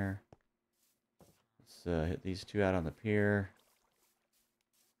 Nothing there. Let's hit these two out on the pier.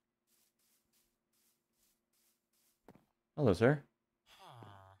 Hello, sir.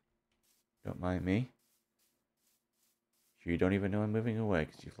 Don't mind me. Sure you don't even know I'm moving away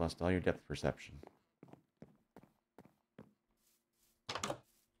because you've lost all your depth perception.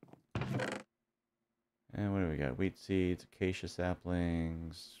 And what do we got? Wheat seeds, acacia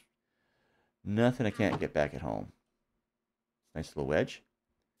saplings. Nothing I can't get back at home. Nice little wedge.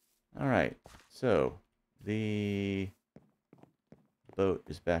 Alright, so the boat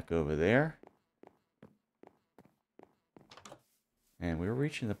is back over there. And we're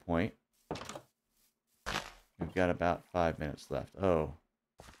reaching the point. We've got about 5 minutes left. Oh.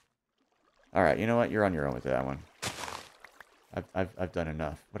 Alright, you know what? You're on your own with that one. I've done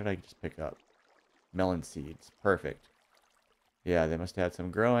enough. What did I just pick up? Melon seeds. Perfect. Yeah, they must have had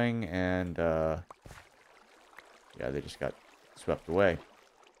some growing, and yeah, they just got swept away.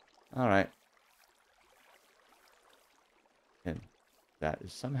 Alright. And that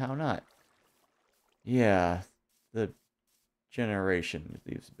is somehow not. Yeah, the generation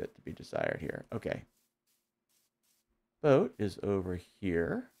leaves a bit to be desired here. Okay. Boat is over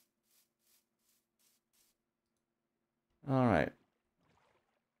here. Alright.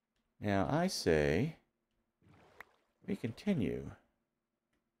 Now I say we continue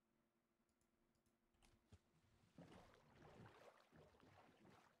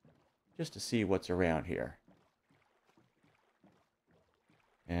just to see what's around here.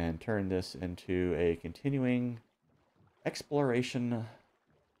 And turn this into a continuing exploration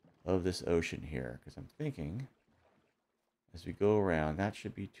of this ocean here. Because I'm thinking, as we go around, that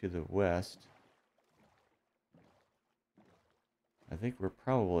should be to the west. I think we're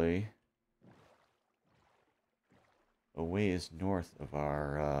probably a ways north of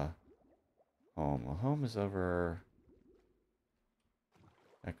our home. Well, home is over,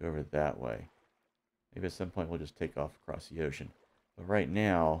 back over that way. Maybe at some point we'll just take off across the ocean. But right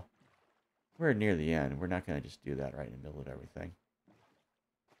now, we're near the end. We're not going to just do that right in the middle of everything.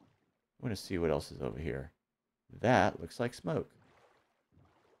 I want to see what else is over here. That looks like smoke.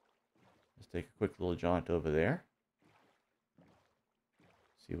 Let's take a quick little jaunt over there.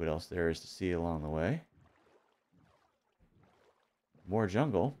 See what else there is to see along the way. More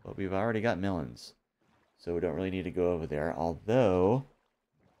jungle, but we've already got melons. So we don't really need to go over there. Although,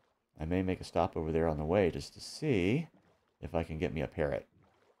 I may make a stop over there on the way just to see if I can get me a parrot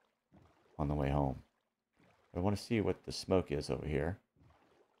on the way home. I want to see what the smoke is over here.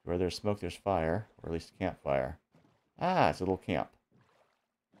 Where there's smoke, there's fire, or at least a campfire. Ah, it's a little camp.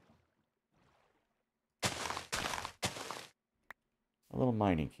 A little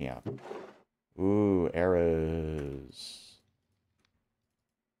mining camp. Ooh, arrows.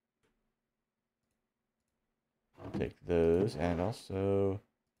 I'll take those, and also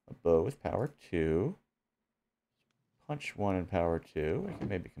a bow with power 2. Punch 1 and power 2. I can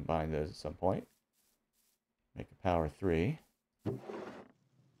maybe combine those at some point. Make a power 3.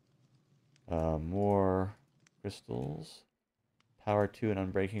 More crystals. Power 2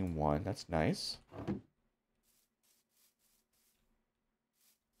 and unbreaking 1. That's nice.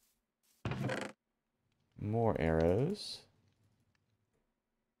 More arrows.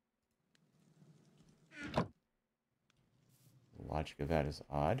 The logic of that is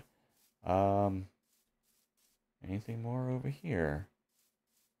odd. Anything more over here?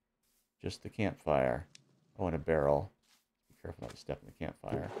 Just the campfire. Oh, and a barrel. Be careful not to step in the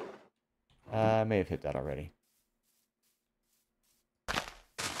campfire. I may have hit that already.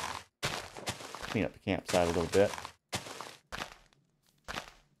 Clean up the campsite a little bit.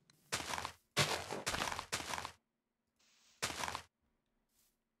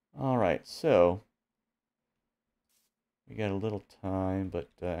 Alright, so we got a little time, but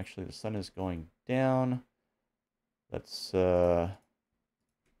actually the sun is going down. Let's okay,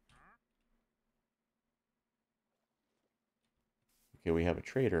 we have a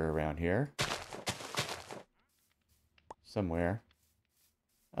trader around here. Somewhere.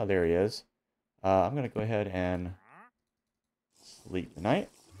 Oh, there he is. I'm going to go ahead and sleep tonight.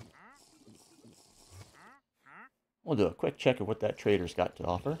 We'll do a quick check of what that trader's got to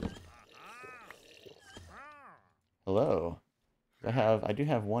offer. Hello. I do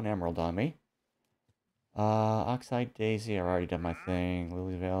have 1 emerald on me. Oxide Daisy, I've already done my thing.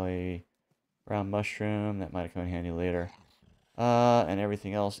 Lily Valley, brown mushroom, that might come in handy later. And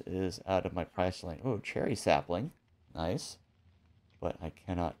everything else is out of my price line. Oh, cherry sapling. Nice. But I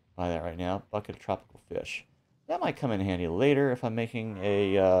cannot buy that right now. Bucket of tropical fish. That might come in handy later if I'm making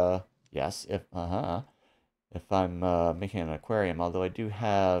a, if I'm making an aquarium, although I do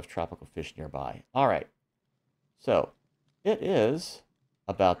have tropical fish nearby. Alright. So, it is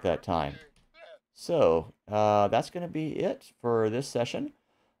about that time. So, that's going to be it for this session.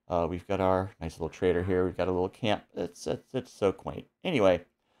 We've got our nice little trader here. We've got a little camp. It's so quaint. Anyway,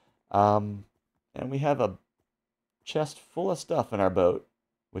 and we have a chest full of stuff in our boat,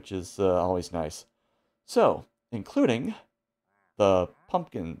 which is always nice. So, including the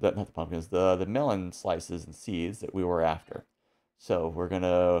the melon slices and seeds that we were after. So, we're going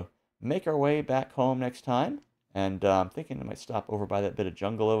to make our way back home next time. And I'm thinking I might stop over by that bit of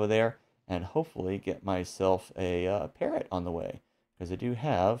jungle over there and hopefully get myself a parrot on the way, because I do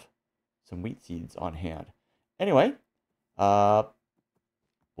have some wheat seeds on hand. Anyway, we'll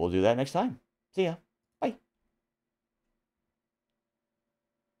do that next time. See ya.